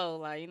solo,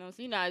 like, you know what I'm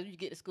saying? You know, as you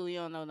get to school, you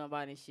don't know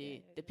nobody and shit. Yeah.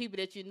 The people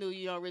that you knew,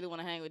 you don't really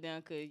want to hang with them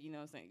because, you know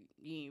what I'm saying,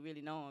 you ain't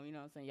really know them, you know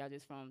what I'm saying? Y'all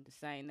just from the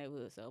same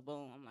neighborhood. So,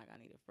 boom, I'm like, I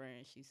need a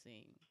friend. She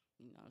sing,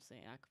 you know what I'm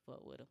saying? I could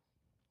fuck with her.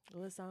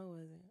 What song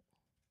was it?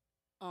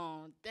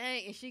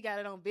 Dang, and she got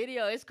it on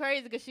video. It's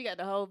crazy because she got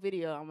the whole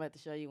video. I'm about to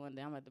show you one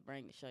day. I'm about to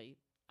bring it to show you.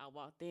 I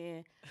walked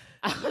in.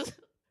 I was,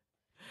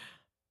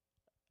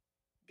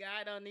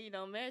 God don't need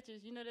no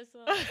mattress. You know that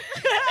song?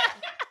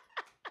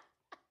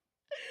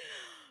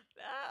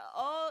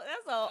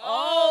 That's an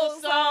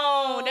Old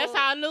song. That's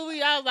how I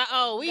knew I was like,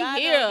 oh, we God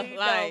here. don't need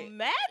Like, no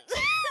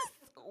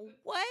mattress.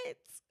 What?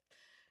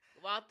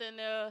 walked in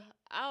there.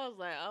 I was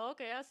like, oh,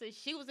 okay. I said,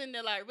 she was in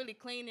there, like, really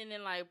cleaning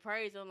and, like,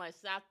 praising. Like,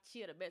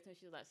 she had a bedtime.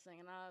 She was, like,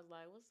 singing. I was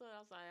like, what's up?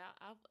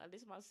 I was like,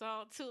 this is my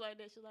song, too, like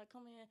that. She was like,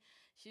 come in.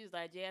 She was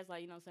like, Jazz,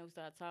 like, you know what I'm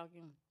saying? We started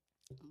talking.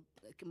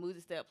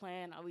 Music started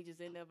playing. We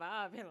just in there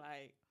vibing,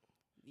 like,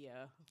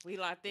 yeah. We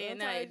locked in.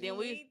 Sometimes Then you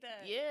we, need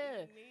that.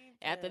 yeah. You need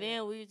After that.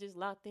 then, we just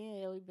locked in.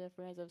 Yeah, we been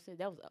friends ever since.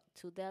 That was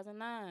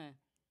 2009.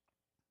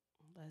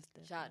 That's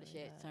Shout out to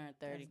definitely Shaq, love. turned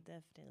 30.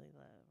 That's definitely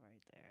love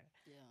right there.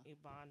 Yeah. You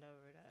bond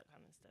over that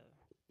kind of stuff.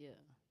 Yeah,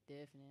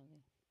 definitely.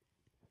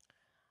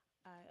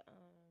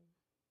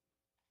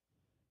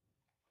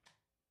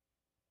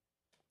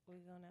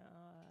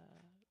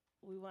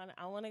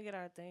 I want to get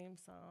our theme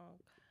song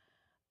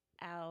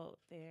out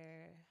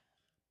there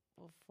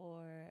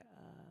before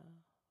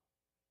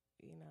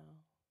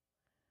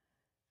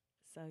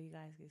so you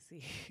guys can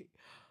see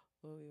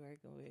what we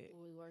working with.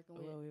 What we working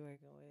What with? we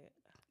working with.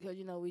 Because,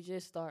 you know, we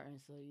just starting,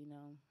 so, you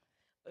know.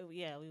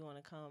 Yeah, we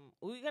want to come.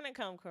 We're gonna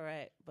come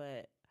correct,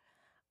 but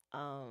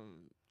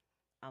I'm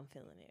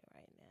feeling it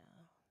right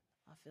now.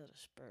 I feel the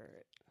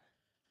spirit.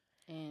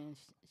 And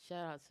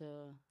shout out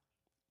to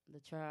the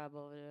tribe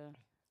over there.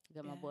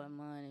 Got my boy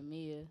Mun and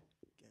Mia.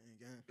 Gang,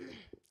 gang.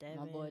 Devin.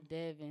 My boy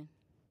Devin.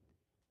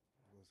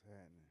 What's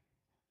happening?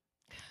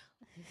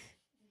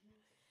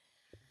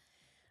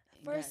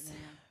 First,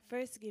 Goddamn.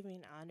 first,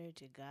 giving honor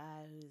to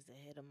God, who's the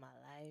head of my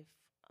life.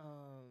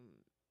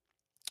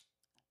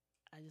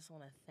 I just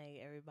want to thank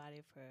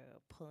everybody for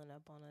pulling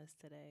up on us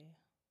today.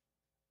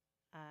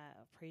 I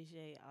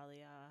appreciate all of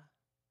y'all.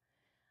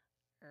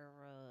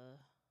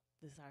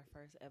 This is our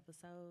first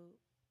episode.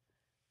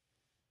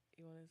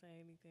 You want to say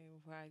anything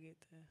before I get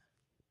to?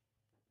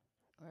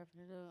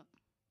 Wrapping it up.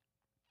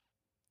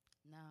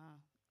 Nah,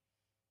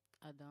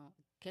 I don't.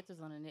 Catch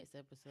us on the next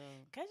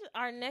episode.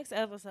 Our next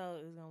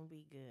episode is gonna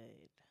be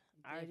good.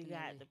 I already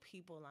got Definitely. the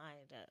people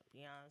lined up.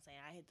 You know what I'm saying?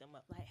 I hit them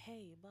up like,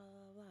 hey, blah,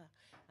 blah, blah.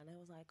 And they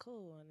was like,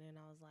 cool. And then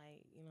I was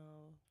like, you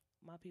know,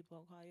 my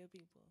people call your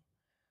people.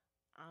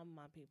 I'm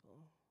my people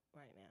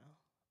right now.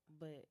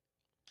 But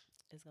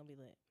it's going to be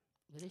lit.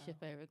 But it's your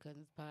favorite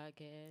cousin's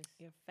podcast.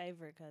 Your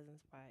favorite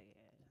cousin's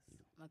podcast.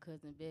 My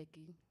cousin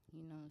Becky.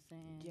 You know what I'm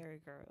saying? Jerry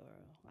Curl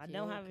Earl. I Jerry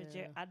don't have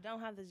Curl. I don't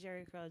have the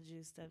Jerry Curl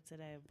juice stuff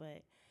today, but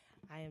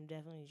I am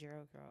definitely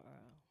Jerry Curl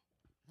Earl.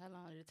 How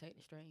long did it take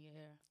to straighten your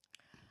hair?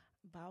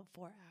 About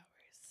 4 hours.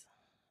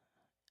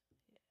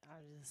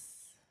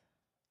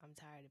 I'm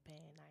tired of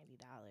paying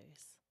 $90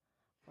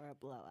 for a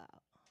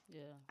blowout.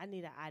 Yeah. I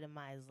need an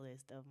itemized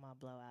list of my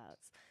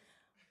blowouts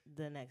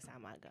the next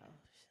time I go.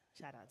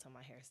 Shout out to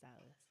my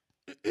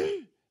hairstylist.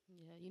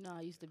 Yeah, you know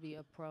I used to be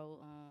a pro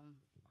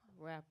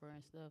rapper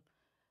and stuff.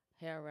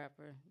 Hair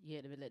rapper. You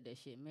had to let that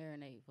shit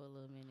marinate for a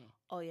little minute.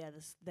 Oh yeah,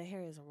 the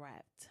hair is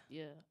wrapped.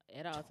 Yeah,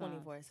 at all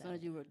times. 24/7. As soon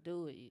as you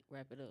do it, you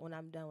wrap it up. When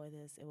I'm done with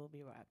this, it will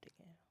be wrapped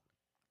again.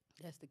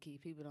 That's the key.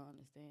 People don't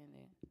understand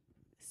that.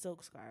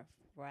 Silk scarf,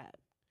 wrap.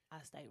 I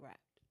stay wrapped.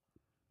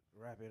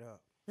 Wrap it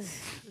up.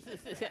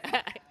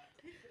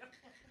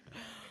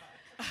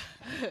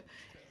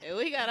 And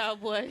we got our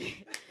boy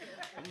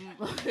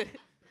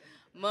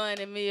Mun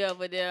and me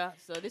over there.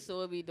 So this is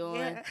what we doing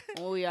Yeah.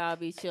 when we all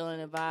be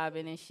chilling and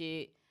vibing and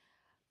shit.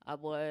 Our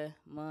boy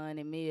Mun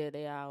and Mia,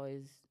 they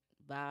always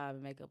vibe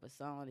and make up a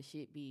song. The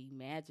shit be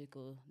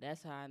magical.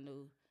 That's how I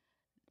knew.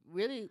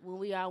 Really, when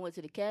we all went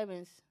to the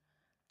cabins,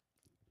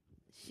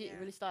 shit Yeah.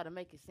 really started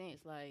making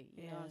sense. Like,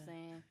 you know what I'm Yeah.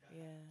 saying?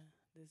 Yeah,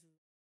 this is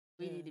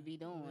We Yeah. need to be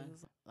doing.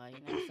 This is- Like,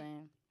 you know what I'm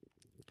saying?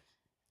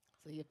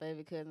 So your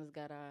favorite cousins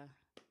got our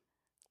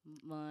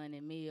Mun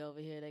and me over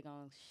here. They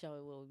gonna show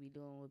you what we be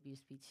doing. We'll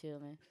be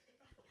chilling.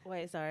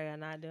 Wait, sorry, I'm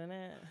not doing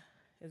it.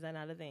 Is that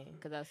not a thing?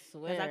 Cause I Because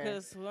swear. I could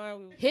have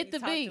sworn we Hit we the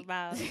talked beat.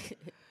 about. I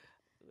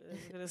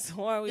could have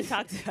sworn we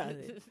talked about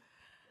it.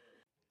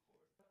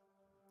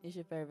 It's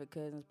your favorite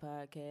cousins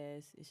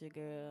podcast. It's your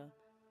girl,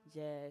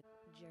 Jack.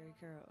 Jerry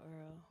Curl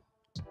Earl.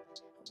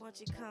 Won't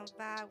you come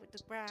by with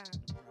the brown?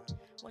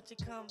 Won't you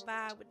come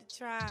by with the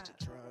tribe?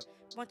 Tribe,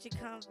 Won't you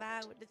come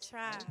by with the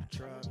tribe?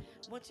 tribe.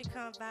 Won't you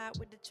come by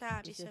with the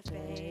tribe? It's It's your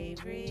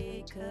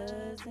favorite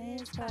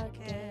cousins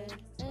podcast.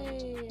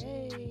 Hey,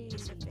 hey.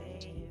 It's your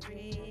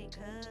favorite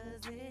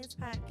cousins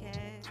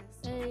podcast.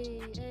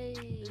 Hey,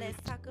 hey.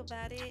 Let's talk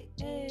about it.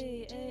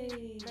 Hey,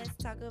 hey. Let's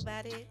talk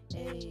about it.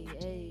 Hey,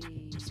 hey.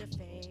 It's your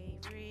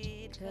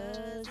favorite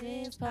Cousins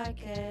cousins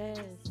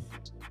podcast.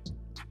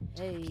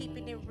 Hey.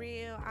 Keeping it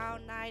real all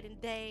night and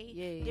day.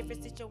 Yeah.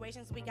 Different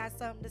situations, we got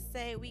something to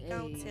say. We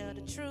gon' tell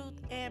the Hey. truth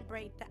and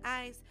break the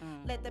ice.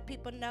 Mm. Let the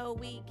people know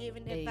we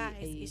giving Hey, advice.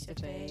 hey, It's your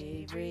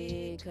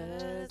favorite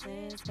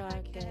cousins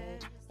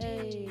podcast.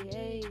 Hey,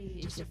 hey.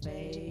 It's your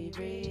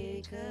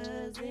favorite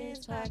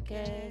cousins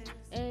podcast.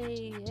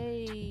 Hey,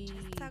 hey.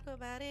 Let's talk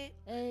about it.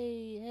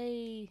 Hey,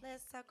 hey.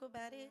 Let's talk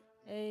about it.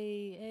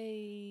 Hey,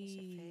 It's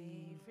your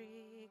hey.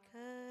 favorite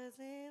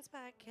cousins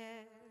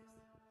podcast.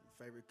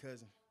 Favorite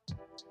cousin.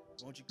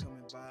 Won't you come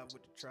and vibe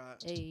with the tribe?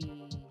 Hey. You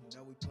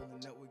know we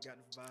pulling up, we got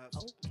the vibes.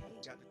 Okay.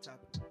 Got the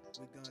topic,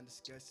 we gonna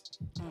discuss it.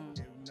 Mm.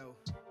 Yeah, we know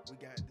we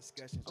got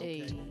discussions.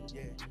 Hey. Okay,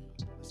 yeah,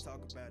 let's talk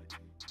about it.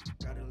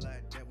 Got a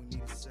lot that we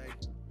need to say.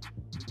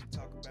 We can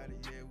talk about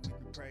it, yeah, we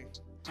can pray.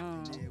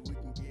 And Mm. then we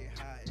can get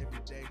high every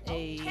day.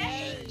 Hey,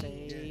 Yeah,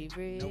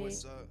 favorite. know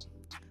what's up.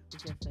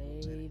 It's your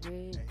favorite.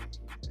 Hey,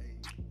 hey,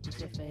 It's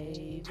your It's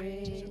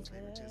favorite. your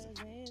favorite cousin.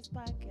 Cousins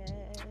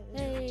podcast.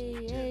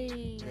 Hey,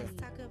 hey. Let's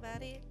talk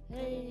about it.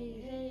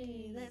 Hey,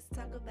 hey. Let's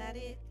talk about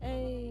it.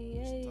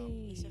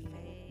 Hey, It's your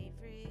hey.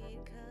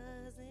 favorite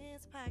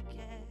cousins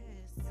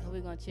podcast. So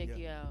we're gonna check Yeah.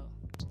 you out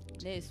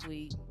next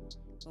week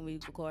when we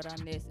record our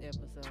next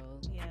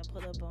episode. Yeah,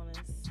 pull up on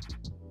us.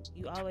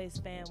 You always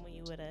fam when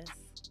you with us.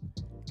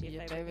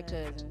 Your favorite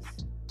cousins.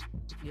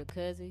 If you're a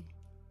cousin,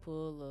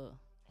 pull up.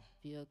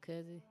 If you're a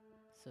cousin,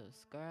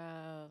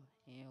 subscribe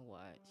and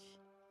watch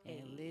and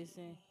Hey,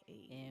 listen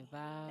hey, and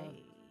vibe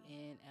hey.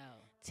 and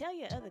out. Tell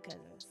your other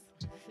cousins.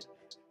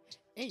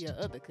 And your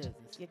other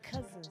cousins. Your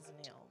cousins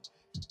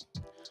now.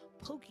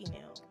 Pookie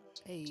now.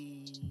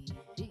 Hey,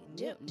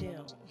 Nip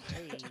now. them.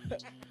 Hey,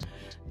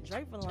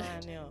 Draper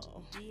line now.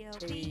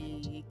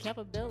 DLB. hey,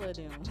 Capabella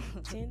them.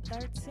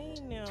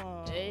 1013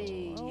 now.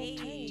 Hey,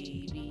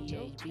 Okay.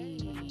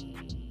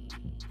 VHB.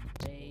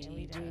 And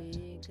we done.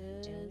 Favorite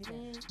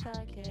Cousins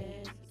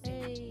Podcast.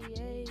 Hey,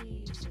 hey.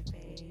 It's your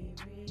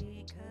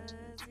favorite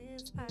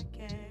cousins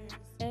podcast.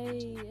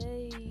 Hey,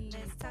 hey.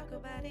 Let's talk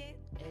about it.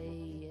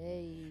 Hey,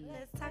 hey.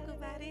 Let's talk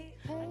about it.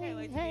 Okay,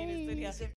 in the studio.